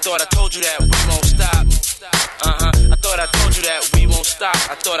stop. I thought I told you that we won't stop. I thought I told you that we won't stop.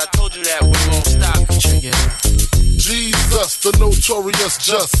 I thought I told you that we won't stop. Check it out. Jesus, the notorious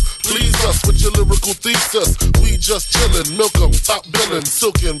just. Please us with your lyrical thesis. We just chillin', milk 'em, top billin',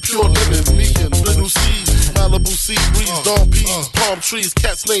 silkin', pure linen, me and little seeds, Malibu sea breeze, dawn peas, palm trees,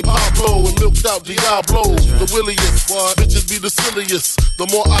 cats named Pablo and milked out Diablo. The williest, bitches be the silliest. The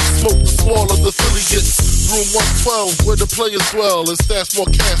more I smoke, the smaller the silly gets. Room 112, where the players dwell, and stash more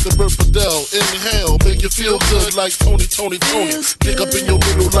cash than Bert Fidel. Inhale, make you feel good like Tony. Dig up in your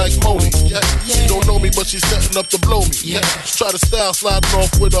middle like Moni. Yeah, she don't know me, but she's setting up to blow me. Yeah, try to style sliding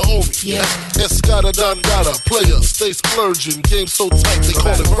off with a homie. Yeah, Escada Dangada, player, stay splurging. Game so tight they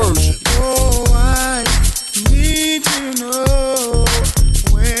call it version. Oh, I need to know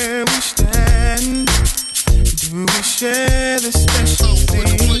where we stand. Do we share the special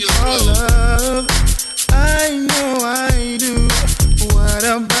thing called love? I know I do. What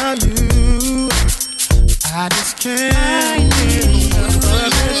about you? I just can't get enough of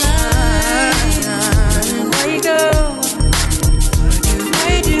this time. Where you go?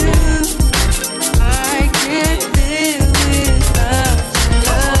 I do. I can't live without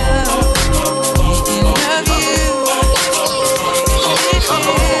love. Thinking of you. It feels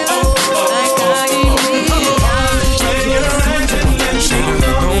like I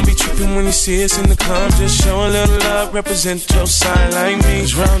Don't be tripping when you see us in the club. Just show a little love, represent your side like me.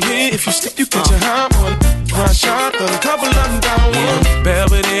 Round here, if you slip, you catch a hot one. One shot, a couple of them down one.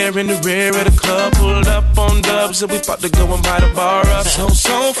 Belvedere in the rear of the club, pulled up on dubs, so we about to go and buy the bar up. So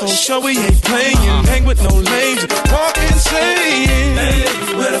for sure we ain't playing. Hang with no lames, walk insane. Hey,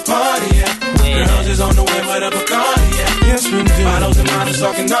 where the party at? Girls is on the way for the Bacardi at. Yes, we do. Bottles and models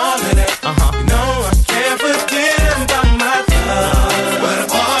talking all of that. You know I can't forget about my love. Where the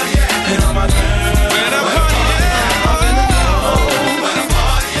party at? And all my girls. Where the party at? I'm in the know. Where the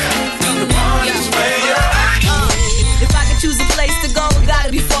party at? The party's where you're at. If I could choose a place to go, it gotta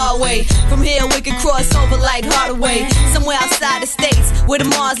be far away. From here, we could cross over like Hardaway. Somewhere outside the states, where the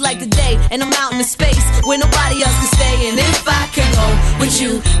Mars like the day, and I'm out in the space where nobody else can stay. And if I can go with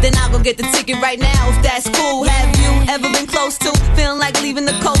you, then I'll go get the ticket right now, if that's cool. Have you ever been close to feeling like leaving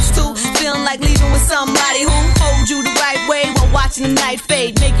the coast too? Feeling like leaving with somebody who holds you the right way while watching the night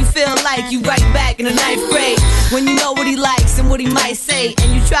fade, make you feel like you right back in the 9th grade, when you know what he likes and what he might say,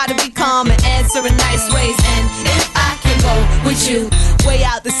 and you try to be calm and answer in nice ways. And if I can go with you, way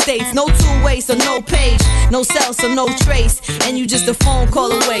out the states, no two-way, so no page, no cell, so no trace, and you just a phone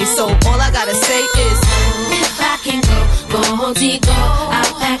call away. So all I gotta say is, if I can go home, go.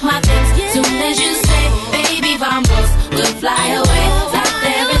 I'll pack my things soon as you say, baby, vamos, we'll fly away. Like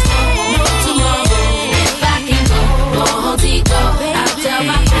there is no tomorrow. If I can go home, go. I'll tell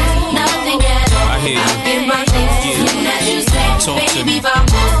my friends nothing at all. I'll give my things soon as you say, baby,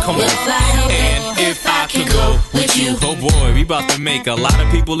 vamos, we'll fly away. And if I could go with you, oh boy, we about to make a lot of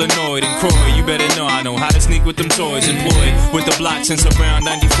people annoyed. And Croy, you better know I know how to sneak with them toys. Employed with the block since around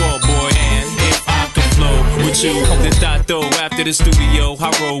 94, boy. And if I could flow with you, then I throw after the studio,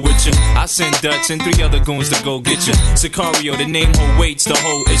 I roll with you. I send Dutch and 3 other goons to go get you. Sicario, the name awaits the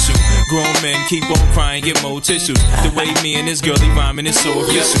whole issue. Grown men keep on crying, get more tissues. The way me and this girlie rhyming is so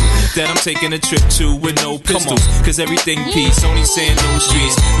official that I'm taking a trip to with no pistols. Cause everything peace, only saying no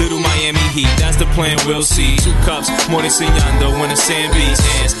streets. Little Miami Heat, that's the plan, we'll see. 2 cups, more than Signando when the sand beats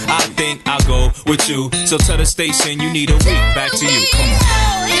hands. I think I'll go with you. So tell the station you need a week. Back to you, come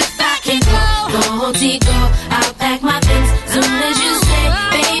on. If I can go home, go. I'll pack my things soon as you say,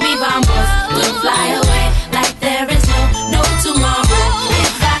 baby, vamos, we'll fly away. Like there is no tomorrow.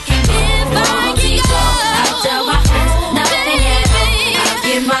 If I can go home, go. I'll tell my friends nothing at all. I'll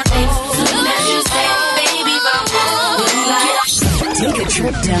give my things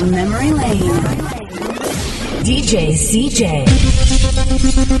down memory lane. DJ CJ.